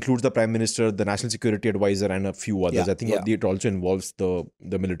 which includes the Prime Minister, the National Security Advisor, and a few others. I think it also involves the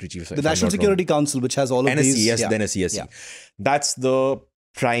military chief. The National Security Council, which has all of these. NSC, then a CSC. Yeah. That's the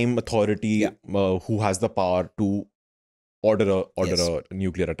prime authority who has the power to order a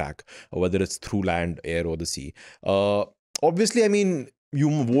nuclear attack, whether it's through land, air, or the sea. Obviously, I mean, you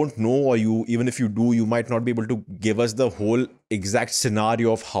won't know, or even if you do, you might not be able to give us the whole exact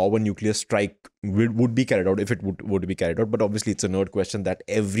scenario of how a nuclear strike would be carried out, if it would be carried out. But obviously, it's a nerd question that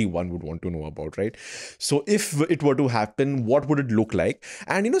everyone would want to know about, right? So if it were to happen, what would it look like?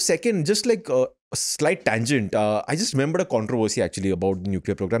 And second, just like a slight tangent, I just remembered a controversy actually about the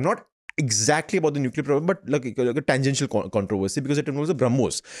nuclear program, not exactly about the nuclear program, but like a tangential controversy, because it involves the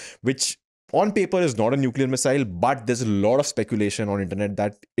BrahMos, which on paper is not a nuclear missile, but there's a lot of speculation on internet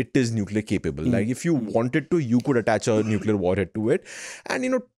that it is nuclear capable. Like if you wanted to, you could attach a nuclear warhead to it. And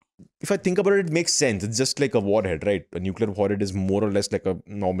if I think about it, it makes sense. It's just like a warhead, right? A nuclear warhead is more or less like a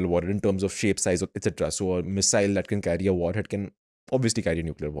normal warhead in terms of shape, size, etc. So a missile that can carry a warhead can obviously carry a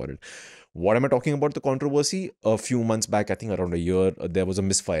nuclear warhead. What am I talking about? The controversy? A few months back, I think around a year, there was a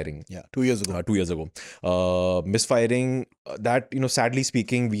misfiring. Yeah, 2 years ago. 2 years ago. Misfiring that, sadly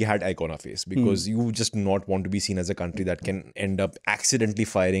speaking, we had egg on our face, because you just not want to be seen as a country that can end up accidentally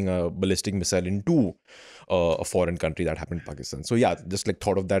firing a ballistic missile into a foreign country. That happened in Pakistan. So yeah, just like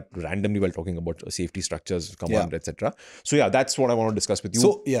thought of that randomly while talking about safety structures, command, etc. So yeah, that's what I want to discuss with you.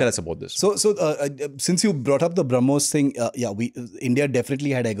 So, yeah. Tell us about this. So since you brought up the BrahMos thing, India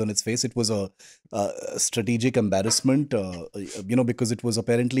definitely had egg on its face. It was a strategic embarrassment, because it was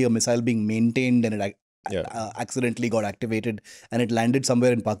apparently a missile being maintained and it accidentally got activated and it landed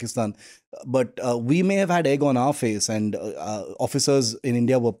somewhere in Pakistan. But we may have had egg on our face, and officers in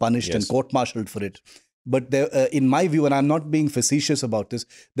India were punished and court-martialed for it. But there, in my view, and I'm not being facetious about this,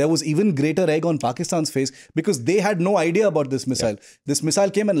 there was even greater egg on Pakistan's face, because they had no idea about this missile. This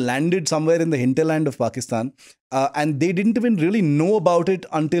missile came and landed somewhere in the hinterland of Pakistan, and they didn't even really know about it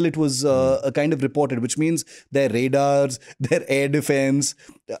until it was kind of reported, which means their radars, their air defense,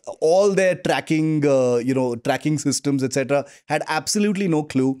 all their tracking, tracking systems, etc., had absolutely no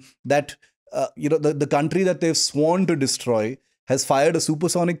clue that, the country that they've sworn to destroy has fired a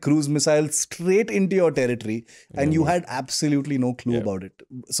supersonic cruise missile straight into your territory, and you had absolutely no clue about it.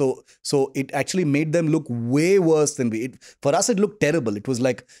 So it actually made them look way worse than for us, it looked terrible. It was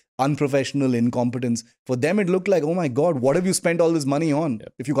like unprofessional incompetence. For them, it looked like, oh my God, what have you spent all this money on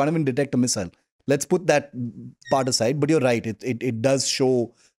if you can't even detect a missile? Let's put that part aside. But you're right. It does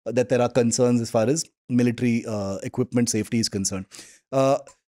show that there are concerns as far as military equipment safety is concerned.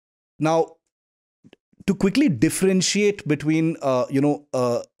 Now, to quickly differentiate between,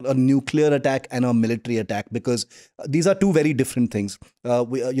 a nuclear attack and a military attack, because these are two very different things.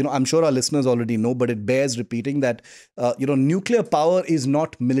 I'm sure our listeners already know, but it bears repeating that, nuclear power is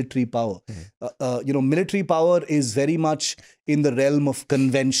not military power. Military power is very much in the realm of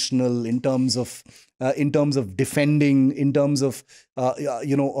conventional, in terms of defending, in terms of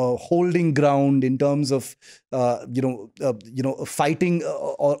holding ground, in terms of fighting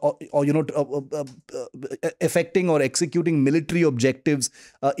or affecting or executing military objectives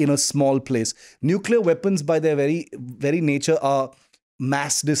in a small place. Nuclear weapons, by their very very nature, are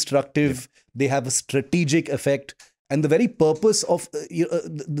mass destructive. They have a strategic effect. And the very purpose of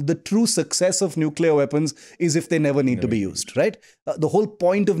the true success of nuclear weapons is if they never need to be used, right? The whole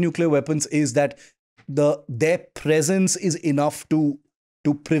point of nuclear weapons is that their presence is enough to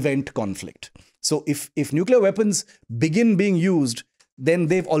prevent conflict. So if nuclear weapons begin being used, then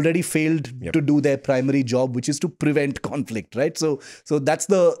they've already failed to do their primary job, which is to prevent conflict, right? So that's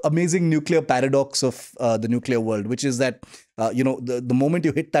the amazing nuclear paradox of the nuclear world, which is that the moment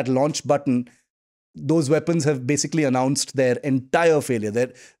you hit that launch button, those weapons have basically announced their entire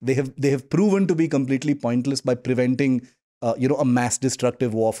failure. They have proven to be completely pointless by preventing a mass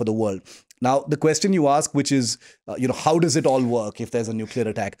destructive war for the world. Now, the question you ask, which is, how does it all work if there's a nuclear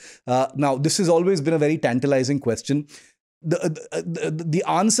attack? Now, this has always been a very tantalizing question. The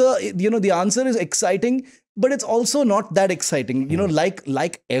answer, the answer is exciting, but it's also not that exciting.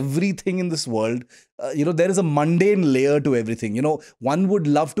 Like everything in this world, there is a mundane layer to everything. One would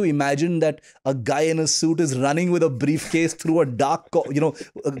love to imagine that a guy in a suit is running with a briefcase through a dark,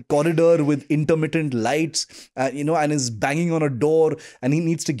 corridor with intermittent lights, and is banging on a door, and he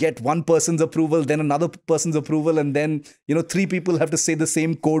needs to get one person's approval, then another person's approval, and then, three people have to say the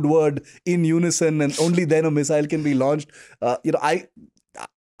same code word in unison, and only then a missile can be launched.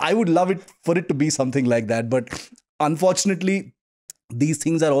 I would love it for it to be something like that, but unfortunately, these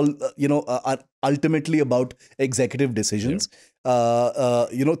things are all, are ultimately about executive decisions. The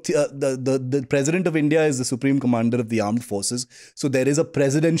president of India is the supreme commander of the armed forces. So there is a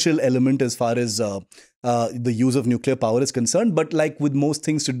presidential element as far as the use of nuclear power is concerned. But like with most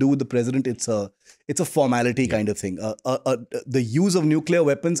things to do with the president, it's a formality kind of thing. The use of nuclear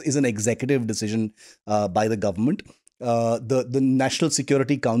weapons is an executive decision by the government. the National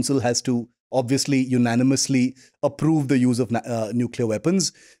Security Council has to obviously unanimously approve the use of nuclear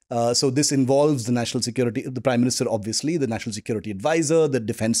weapons. So this involves the Prime Minister, obviously, the National Security Advisor, the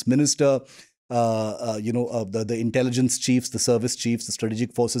Defense Minister, the intelligence chiefs, the service chiefs, the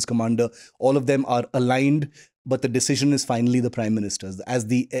strategic forces commander. All of them are aligned, but the decision is finally the Prime Minister's. As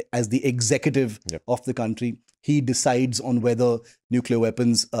the executive of the country, he decides on whether nuclear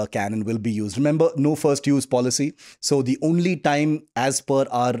weapons can and will be used. Remember, no first use policy. So the only time, as per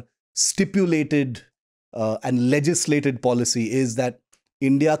our stipulated and legislated policy, is that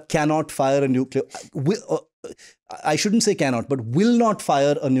India cannot fire a nuclear... I shouldn't say cannot, but will not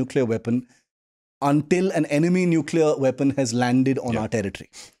fire a nuclear weapon until an enemy nuclear weapon has landed on our territory.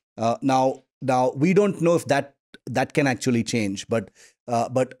 Now we don't know if that can actually change, but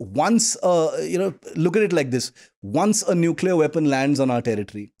once look at it like this: once a nuclear weapon lands on our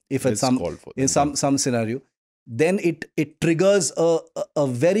territory, if it's some scenario, then it triggers a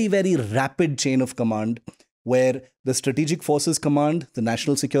very, very rapid chain of command where the Strategic Forces Command, the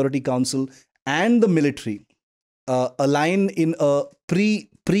National Security Council, and the military align in a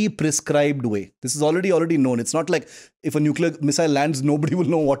pre-prescribed way. This is already known. It's not like if a nuclear missile lands, nobody will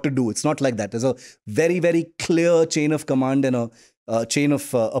know what to do. It's not like that. There's a very, very clear chain of command and a chain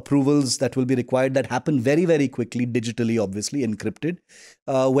of approvals that will be required that happen very, very quickly, digitally, obviously, encrypted,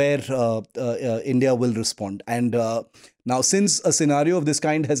 where India will respond. And now, since a scenario of this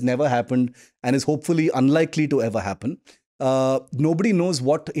kind has never happened and is hopefully unlikely to ever happen, nobody knows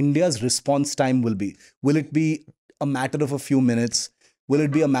what India's response time will be. Will it be a matter of a few minutes? Will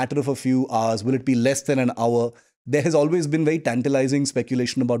it be a matter of a few hours? Will it be less than an hour? There has always been very tantalizing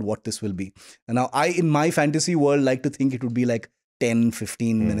speculation about what this will be. And now I, in my fantasy world, like to think it would be like 10,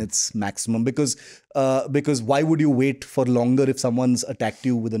 15 minutes maximum, because why would you wait for longer if someone's attacked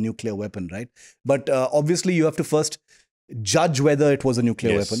you with a nuclear weapon, right? But obviously you have to first judge whether it was a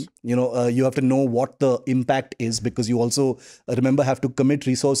nuclear weapon. You have to know what the impact is, because you also, remember, have to commit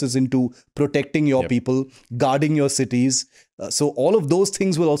resources into protecting your people, guarding your cities. So all of those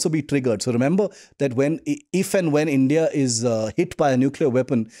things will also be triggered. So remember that if and when India is hit by a nuclear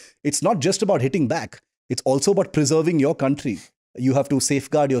weapon, it's not just about hitting back. It's also about preserving your country. You have to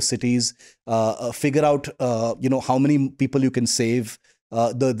safeguard your cities, figure out how many people you can save.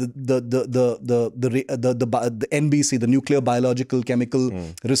 The NBC, the nuclear biological chemical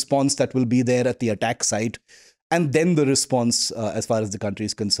response that will be there at the attack site, and then the response as far as the country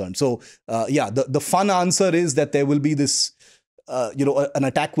is concerned. So the fun answer is that there will be this an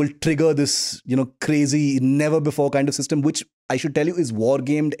attack will trigger this crazy, never before kind of system, which I should tell you is war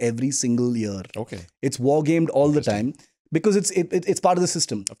gamed every single year. It's war gamed all the time, because it's part of the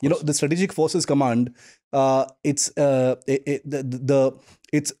system. The Strategic Forces Command, its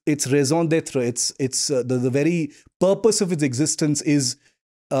raison d'etre, it's the very purpose of its existence is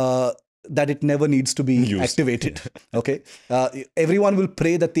that it never needs to be activated. Everyone will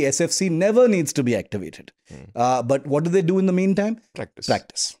pray that the SFC never needs to be activated. But what do they do in the meantime?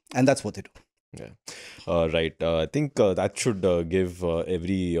 Practice. And that's what they do. Right. I think that should give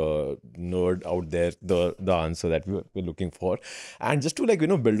every nerd out there the answer that we're looking for. And just to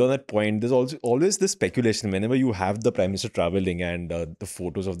build on that point, there's also always this speculation whenever you have the Prime Minister traveling and the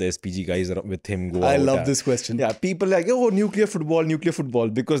photos of the SPG guys with him go I love this question. Yeah, people like, oh, nuclear football,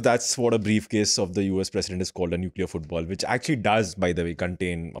 because that's what a briefcase of the US president is called, a nuclear football, which actually does, by the way,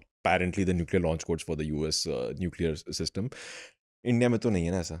 contain apparently the nuclear launch codes for the US nuclear system. India mein to nahi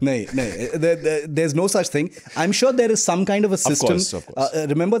hai na aisa. Nahi. There's no such thing. I'm sure there is some kind of a system. Of course.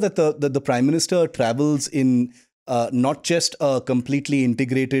 Remember that the Prime Minister travels in not just a completely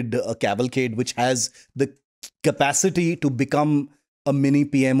integrated cavalcade, which has the capacity to become a mini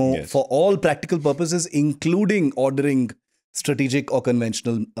PMO for all practical purposes, including ordering strategic or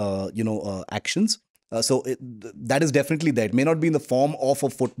conventional, actions. So that is definitely there. It may not be in the form of a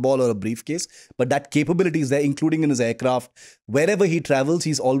football or a briefcase, but that capability is there, including in his aircraft. Wherever he travels,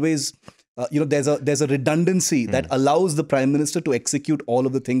 he's always, there's a redundancy that allows the Prime Minister to execute all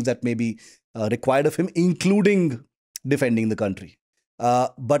of the things that may be required of him, including defending the country.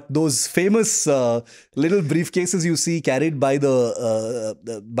 But those famous little briefcases you see carried by the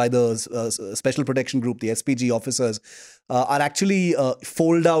Special Protection Group, the SPG officers, are actually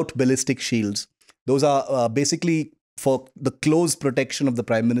fold-out ballistic shields. Those are basically for the close protection of the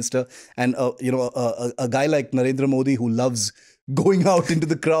Prime Minister. And, a guy like Narendra Modi, who loves going out into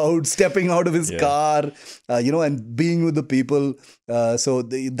the crowd, stepping out of his car, and being with the people. So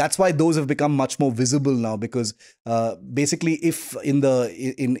that's why those have become much more visible now, because basically if in the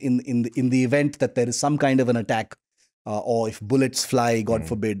event that there is some kind of an attack, or if bullets fly, God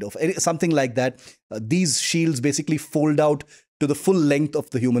forbid, something like that. These shields basically fold out to the full length of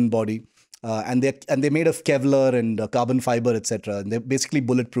the human body. And they're made of Kevlar and carbon fiber, etc. And they're basically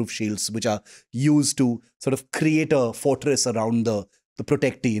bulletproof shields, which are used to sort of create a fortress around the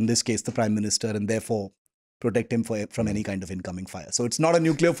protectee, in this case, the Prime Minister, and therefore protect him from any kind of incoming fire. So it's not a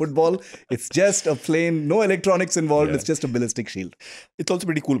nuclear football. It's just a plain, no electronics involved. Yeah. It's just a ballistic shield. It's also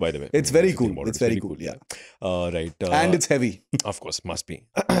pretty cool, by the way. It's very cool. It's very cool. Yeah. Right. And it's heavy. Of course, must be.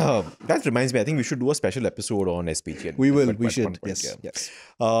 That reminds me, I think we should do a special episode on SPG. We will. We should. Yes. Yes.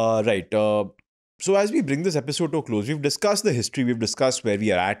 Right. So as we bring this episode to a close, we've discussed the history. We've discussed where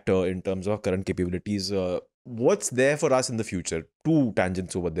we are at in terms of current capabilities. What's there for us in the future? Two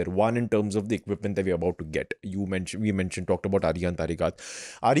tangents over there. One, in terms of the equipment that we're about to get. Talked about Arihant, Arighat.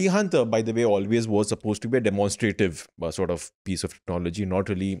 Arihant, by the way, always was supposed to be a demonstrative sort of piece of technology. Not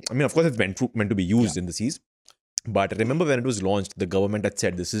really. I mean, of course, it's meant to be used in the seas. But remember when it was launched, the government had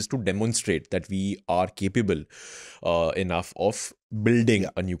said this is to demonstrate that we are capable enough of building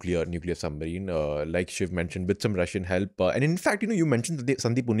a nuclear submarine, like Shiv mentioned, with some Russian help. And in fact, you mentioned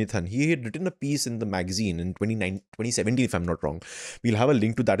Sandeep Unnithan. He had written a piece in the magazine in 2017, if I'm not wrong. We'll have a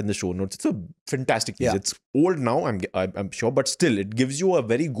link to that in the show notes. It's a fantastic piece. Yeah. It's old now, I'm sure, but still, it gives you a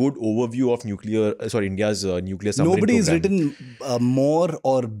very good overview of India's nuclear submarine Nobody's program. written more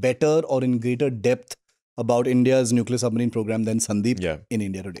or better or in greater depth about India's nuclear submarine program than Sandeep in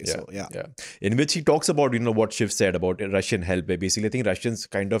India today. Yeah. So, yeah. In which he talks about, what Shiv said about Russian help. Basically, I think Russians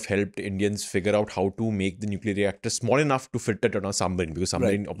kind of helped Indians figure out how to make the nuclear reactor small enough to fit it on a submarine, because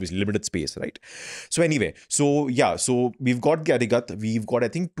submarine obviously limited space, right? So anyway, so we've got the Arighat. We've got, I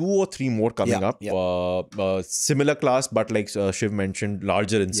think, 2 or 3 more coming up. Similar class, but like Shiv mentioned,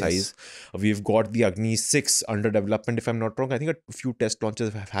 larger in size. We've got the Agni 6 under development, if I'm not wrong. I think a few test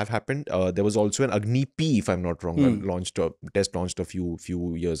launches have happened. There was also an Agni P, if I'm not wrong, test launched a few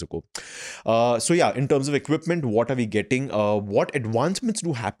years ago. In terms of equipment, what are we getting? What advancements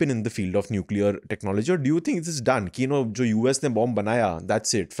do happen in the field of nuclear technology, or do you think this is done? Jo US ne bomb banaya,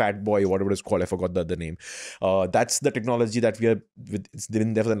 that's it. Fat boy, whatever it's called, I forgot the other name. That's the technology that it's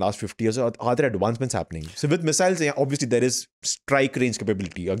been there for the last 50 years. Are there advancements happening? So with missiles, obviously there is strike range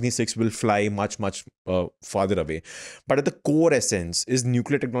capability. Agni 6 will fly much farther away. But at the core essence, is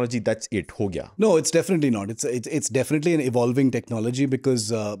nuclear technology, that's it, ho gaya? No, it's definitely not. It's definitely an evolving technology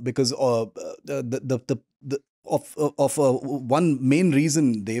because one main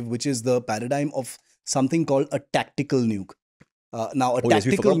reason, Dev, which is the paradigm of something called a tactical nuke. Now,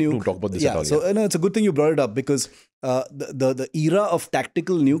 tactical nuke. To talk about this at all, so it's a good thing you brought it up, because the era of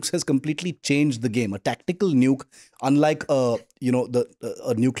tactical nukes has completely changed the game. A tactical nuke, unlike a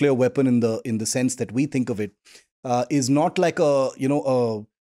nuclear weapon in the sense that we think of it, is not like a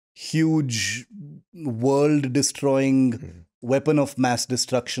huge world-destroying weapon of mass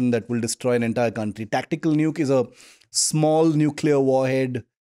destruction that will destroy an entire country. Tactical nuke is a small nuclear warhead,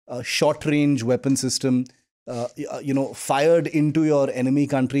 short-range weapon system, fired into your enemy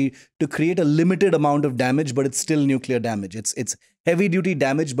country to create a limited amount of damage, but it's still nuclear damage. It's heavy-duty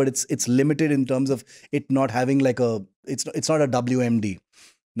damage, but it's limited in terms of it not having it's not a WMD.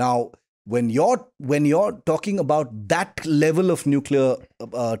 Now, when you're talking about that level of nuclear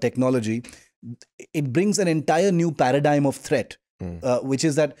technology, it brings an entire new paradigm of threat, which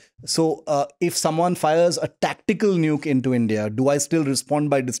is that, if someone fires a tactical nuke into India, do I still respond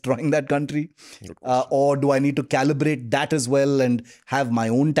by destroying that country? Or do I need to calibrate that as well and have my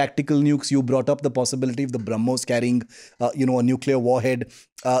own tactical nukes? You brought up the possibility of the BrahMos carrying, a nuclear warhead.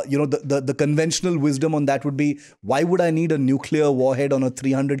 The conventional wisdom on that would be, why would I need a nuclear warhead on a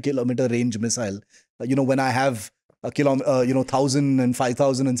 300-kilometer range missile? When I have 1,000 and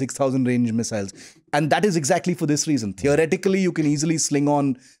 5,000 and 6,000 range missiles. And that is exactly for this reason. Theoretically, you can easily sling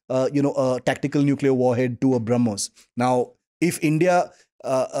on, a tactical nuclear warhead to a BrahMos. Now, if India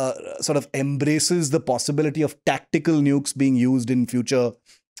sort of embraces the possibility of tactical nukes being used in future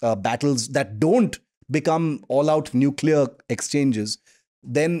battles that don't become all-out nuclear exchanges,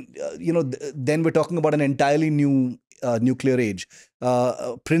 then then we're talking about an entirely new nuclear age.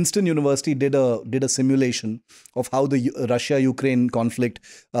 Princeton University did a simulation of how the Russia-Ukraine conflict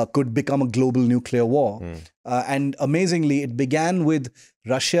could become a global nuclear war. And amazingly, it began with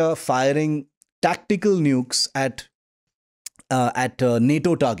Russia firing tactical nukes at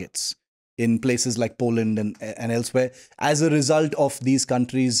NATO targets in places like Poland and elsewhere, as a result of these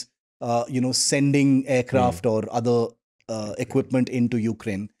countries sending aircraft or other equipment into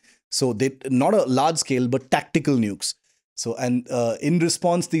Ukraine. So they not a large scale, but tactical nukes. So, and in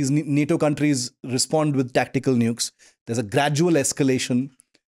response, these NATO countries respond with tactical nukes. There's a gradual escalation.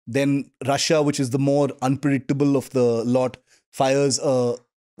 Then Russia, which is the more unpredictable of the lot, fires a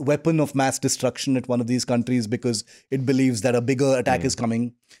weapon of mass destruction at one of these countries because it believes that a bigger attack is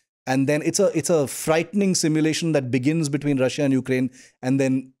coming. And then it's a frightening simulation that begins between Russia and Ukraine and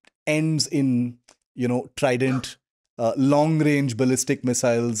then ends in, Trident, long-range ballistic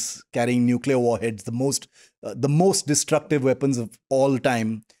missiles carrying nuclear warheads, the most destructive weapons of all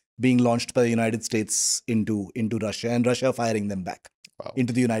time being launched by the United States into Russia, and Russia firing them back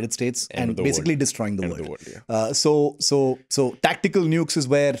into the United States and basically destroying the world. So tactical nukes is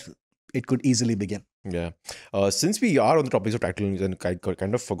where it could easily begin. Yeah. Since we are on the topics of tactical nukes and I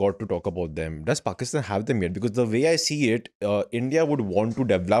kind of forgot to talk about them, does Pakistan have them yet? Because the way I see it, India would want to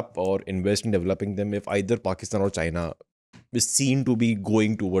develop or invest in developing them if either Pakistan or China is seen to be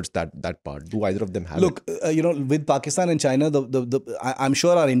going towards that part. Do either of them have Look, with Pakistan and China, I'm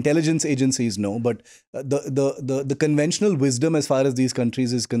sure our intelligence agencies know, but the conventional wisdom as far as these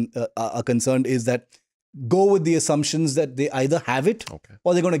countries are concerned is that go with the assumptions that they either have it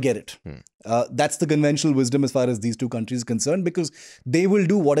or they're going to get it. That's the conventional wisdom as far as these two countries are concerned, because they will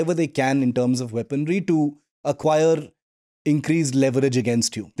do whatever they can in terms of weaponry to acquire increased leverage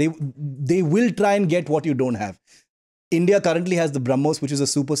against you. They will try and get what you don't have. India currently has the BrahMos, which is a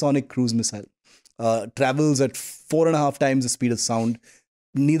supersonic cruise missile. Travels at 4.5 times the speed of sound.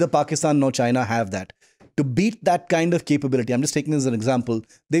 Neither Pakistan nor China have that. To beat that kind of capability, I'm just taking this as an example,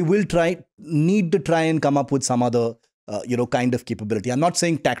 they will need to try and come up with some other, kind of capability. I'm not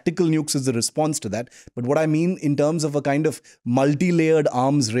saying tactical nukes is the response to that, but what I mean in terms of a kind of multi-layered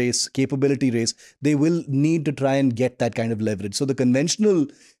arms race, capability race, they will need to try and get that kind of leverage. So the conventional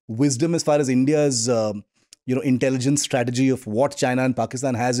wisdom as far as India's, intelligence strategy of what China and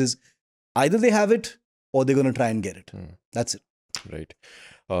Pakistan has is either they have it or they're going to try and get it. That's it. Right.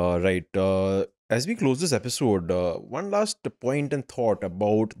 Right. As we close this episode, one last point and thought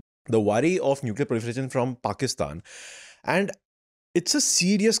about the worry of nuclear proliferation from Pakistan. And it's a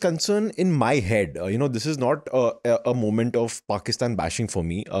serious concern in my head. This is not a moment of Pakistan bashing for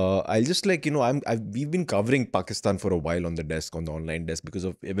me. I'll just we've been covering Pakistan for a while on the online desk because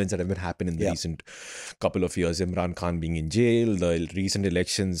of events that have been happening in the recent couple of years. Imran Khan being in jail, the recent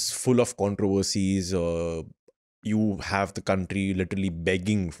elections full of controversies, you have the country literally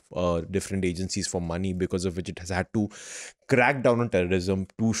begging different agencies for money, because of which it has had to crack down on terrorism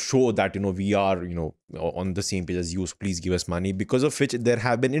to show that, we are, on the same page as you, so please give us money, because of which there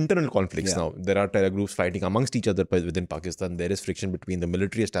have been internal conflicts now. There are terror groups fighting amongst each other within Pakistan. There is friction between the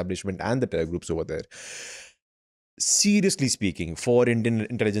military establishment and the terror groups over there. Seriously speaking, for Indian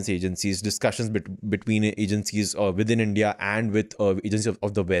intelligence agencies, discussions between agencies within India and with agencies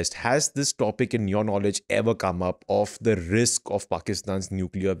of the West, has this topic in your knowledge ever come up of the risk of Pakistan's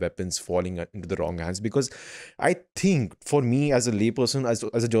nuclear weapons falling into the wrong hands? Because I think for me as a layperson,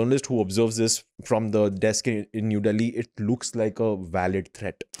 as a journalist who observes this from the desk in New Delhi, it looks like a valid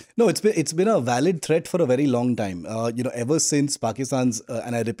threat. No, it's been a valid threat for a very long time. Ever since Pakistan's,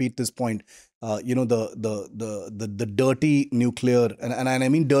 and I repeat this point, the dirty nuclear, and I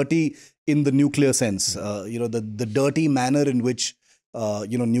mean dirty in the nuclear sense, the dirty manner in which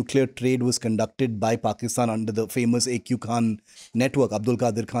nuclear trade was conducted by Pakistan under the famous AQ Khan network, Abdul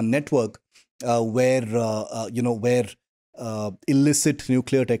Qadir Khan network, where illicit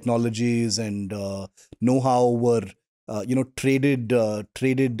nuclear technologies and know-how were traded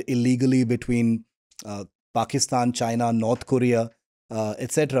illegally between Pakistan, China, North Korea,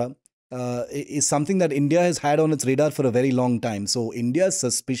 etc. Is something that India has had on its radar for a very long time. So India's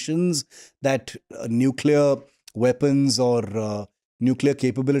suspicions that nuclear weapons or nuclear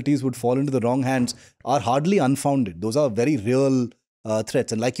capabilities would fall into the wrong hands are hardly unfounded. Those are very real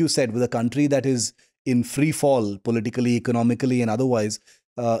threats. And like you said, with a country that is in free fall politically, economically, and otherwise,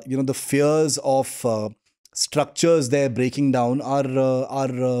 the fears of structures there breaking down are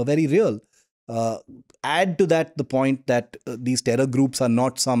very real. Add to that the point that these terror groups are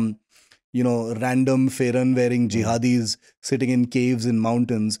not some random Farron-wearing jihadis sitting in caves in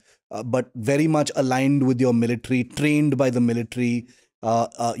mountains, but very much aligned with your military, trained by the military,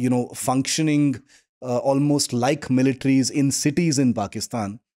 functioning almost like militaries in cities in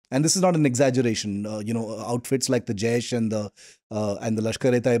Pakistan. And this is not an exaggeration. Outfits like the Jaish and the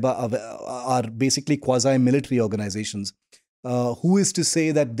Lashkar-e-Taiba are basically quasi-military organizations. Who is to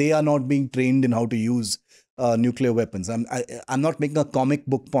say that they are not being trained in how to use nuclear weapons? I'm not making a comic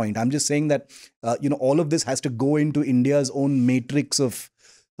book point. I'm just saying that all of this has to go into India's own matrix of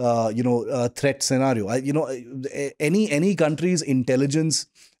threat scenario. Any country's intelligence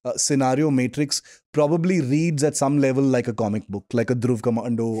scenario matrix probably reads at some level like a comic book, like a Dhruv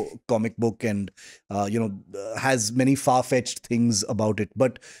Commando comic book, and has many far-fetched things about it.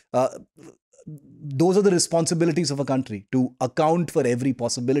 But those are the responsibilities of a country, to account for every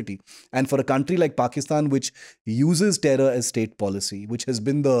possibility. And for a country like Pakistan, which uses terror as state policy, which has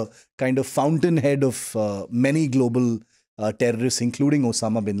been the kind of fountainhead of many global terrorists, including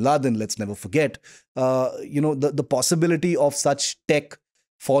Osama bin Laden, let's never forget, the possibility of such tech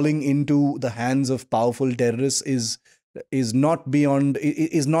falling into the hands of powerful terrorists is not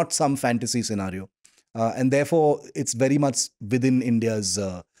some fantasy scenario. And therefore, it's very much within India's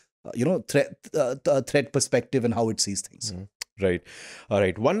threat perspective and how it sees things. Right. All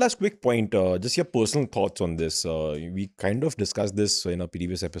right. One last quick point. Just your personal thoughts on this. We kind of discussed this in a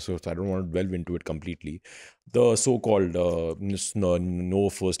previous episode, so I don't want to delve into it completely. The so-called no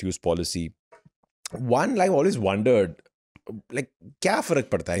first use policy. One, I've always wondered, क्या फर्क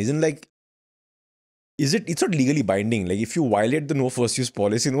पड़ता है? Isn't it's not legally binding. If you violate the no first use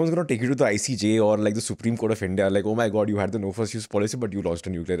policy, no one's going to take you to the ICJ or the Supreme Court of India. Oh my God, you had the no first use policy, but you launched a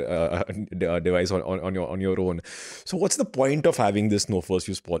nuclear device on your own. So what's the point of having this no first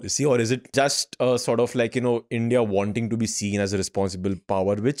use policy? Or is it just sort of India wanting to be seen as a responsible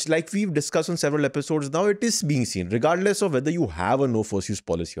power, which we've discussed on several episodes now, it is being seen, regardless of whether you have a no first use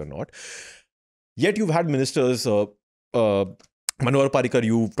policy or not. Yet you've had ministers, Manohar Parrikar,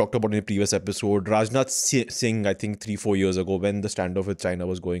 you talked about in a previous episode. Rajnath Singh, I think 3-4 years ago, when the standoff with China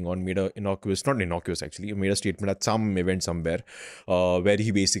was going on, made a statement at some event somewhere where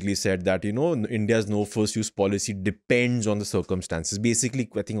he basically said that, India's no first use policy depends on the circumstances. Basically,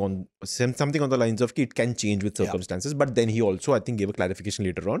 I think on something on the lines of it can change with circumstances. Yeah. But then he also, I think, gave a clarification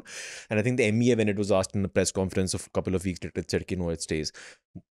later on. And I think the MEA, when it was asked in a press conference of a couple of weeks later, it said, no, it stays.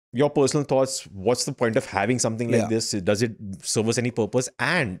 Your personal thoughts, what's the point of having something like this? Does it serve us any purpose?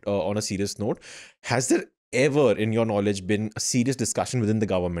 And on a serious note, has there ever, in your knowledge, been a serious discussion within the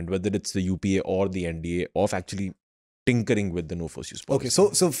government, whether it's the UPA or the NDA, of actually tinkering with the no first use policy? Okay,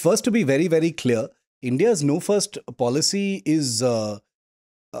 so first, to be very, very clear, India's no first policy is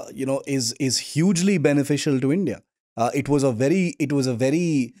hugely beneficial to India. It was a very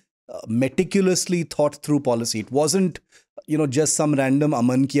meticulously thought through policy. It wasn't just some random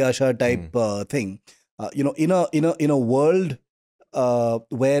Aman Ki Asha type thing. In a world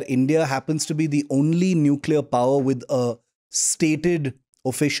where India happens to be the only nuclear power with a stated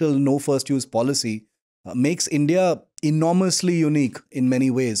official no first use policy, makes India enormously unique in many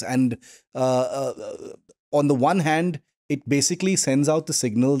ways. And on the one hand, it basically sends out the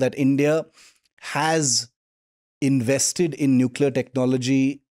signal that India has invested in nuclear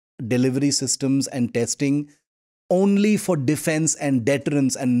technology, delivery systems and testing only for defense and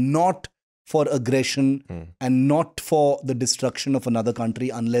deterrence, and not for aggression and not for the destruction of another country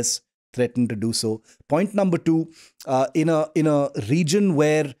unless threatened to do so. Point number two, in a region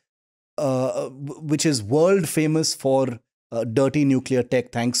where which is world famous for dirty nuclear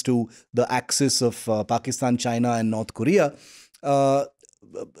tech, thanks to the axis of Pakistan, China and North Korea,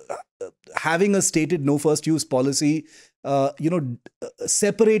 having a stated no first use policy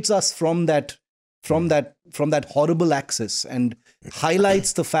separates us from that horrible axis and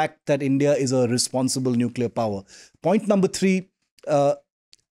highlights the fact that India is a responsible nuclear power. Point number three,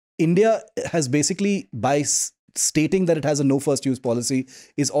 India has basically, by stating that it has a no first use policy,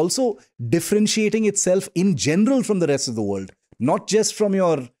 is also differentiating itself in general from the rest of the world, not just from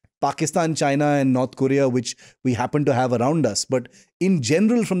your Pakistan, China and North Korea, which we happen to have around us, but in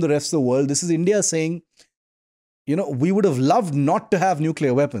general from the rest of the world. This is India saying, we would have loved not to have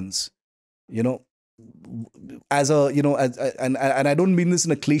nuclear weapons, as a, and I don't mean this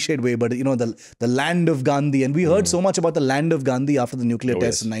in a cliched way, but, the land of Gandhi. And we heard so much about the land of Gandhi after the nuclear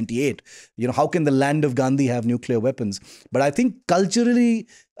tests in 98. How can the land of Gandhi have nuclear weapons? But I think culturally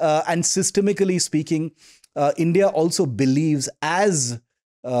and systemically speaking, India also believes as,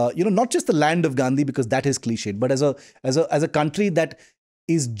 not just the land of Gandhi, because that is cliched, but as a country that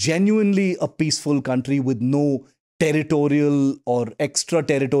is genuinely a peaceful country with no territorial or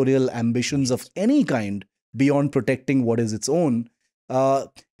extraterritorial ambitions of any kind beyond protecting what is its own,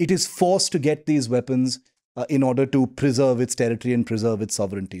 it is forced to get these weapons in order to preserve its territory and preserve its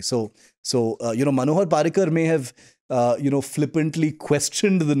sovereignty. So Manohar Parrikar may have flippantly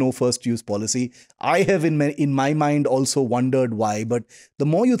questioned the no first use policy. I have in my mind also wondered why, but the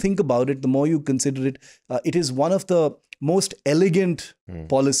more you think about it, the more you consider it, it is one of the most elegant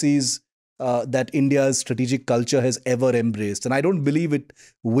policies that India's strategic culture has ever embraced. And I don't believe it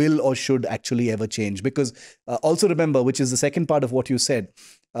will or should actually ever change. Because also remember, which is the second part of what you said,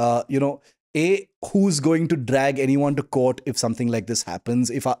 A, who's going to drag anyone to court if something like this happens,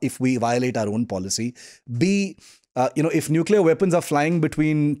 if we violate our own policy? B, if nuclear weapons are flying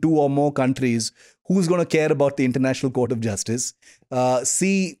between two or more countries, who's going to care about the International Court of Justice?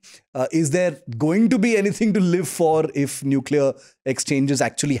 C, is there going to be anything to live for if nuclear exchanges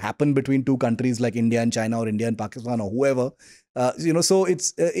actually happen between two countries like India and China or India and Pakistan or whoever? So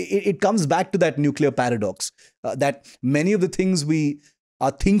it comes back to that nuclear paradox that many of the things we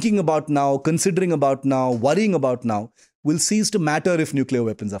are thinking about now, considering about now, worrying about now, will cease to matter if nuclear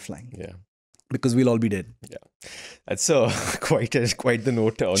weapons are flying. Yeah. Because we'll all be dead. Yeah, that's quite the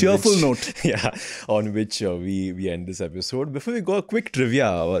note. Cheerful note. Yeah, on which we end this episode. Before we go, a quick trivia.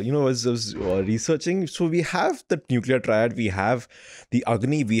 I was researching. So we have the nuclear triad, we have the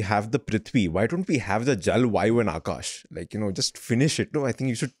Agni, we have the Prithvi. Why don't we have the Jal, Vayu, and Akash? Just finish it. No, I think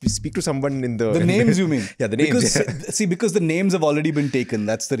you should speak to someone in the names. You mean? Yeah, the names. Because the names have already been taken.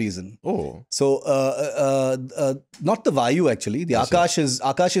 That's the reason. Oh. So not the Vayu actually. The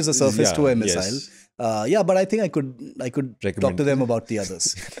Akash is a surface-to-air missile. Yes. But I think I could talk to them about the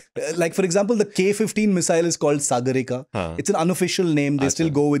others. Like for example, the K-15 missile is called Sagarika. It's an unofficial name. They still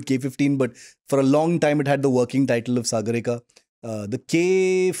go with K-15, but for a long time it had the working title of Sagarika. The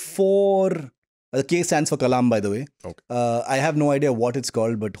K-4, the K stands for Kalam, by the way. Okay. I have no idea what it's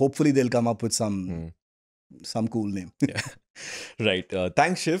called, but hopefully they'll come up with some cool name. Yeah. Right.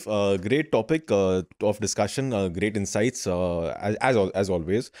 Thanks, Shiv. Great topic of discussion. Great insights as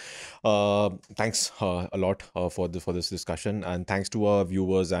always. Thanks a lot for this discussion, and thanks to our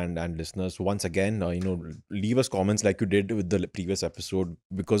viewers and listeners once again. Leave us comments like you did with the previous episode,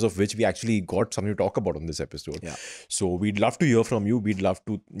 because of which we actually got something to talk about on this episode. Yeah. So we'd love to hear from you. We'd love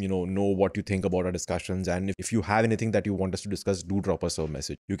to know what you think about our discussions, and if you have anything that you want us to discuss, do drop us a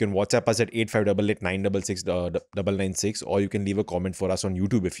message. You can WhatsApp us at 8588 966 996, or you can leave a comment for us on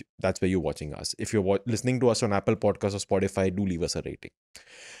YouTube if that's where you're watching us. If you're listening to us on Apple Podcasts or Spotify, do leave us a rating.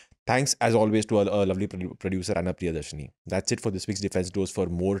 Thanks as always to our lovely producer Anna Priyadarshini. That's it for this week's Defense Dose. For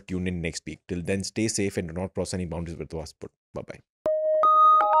more, tune in next week. Till then, stay safe and do not cross any boundaries with us. Bye bye.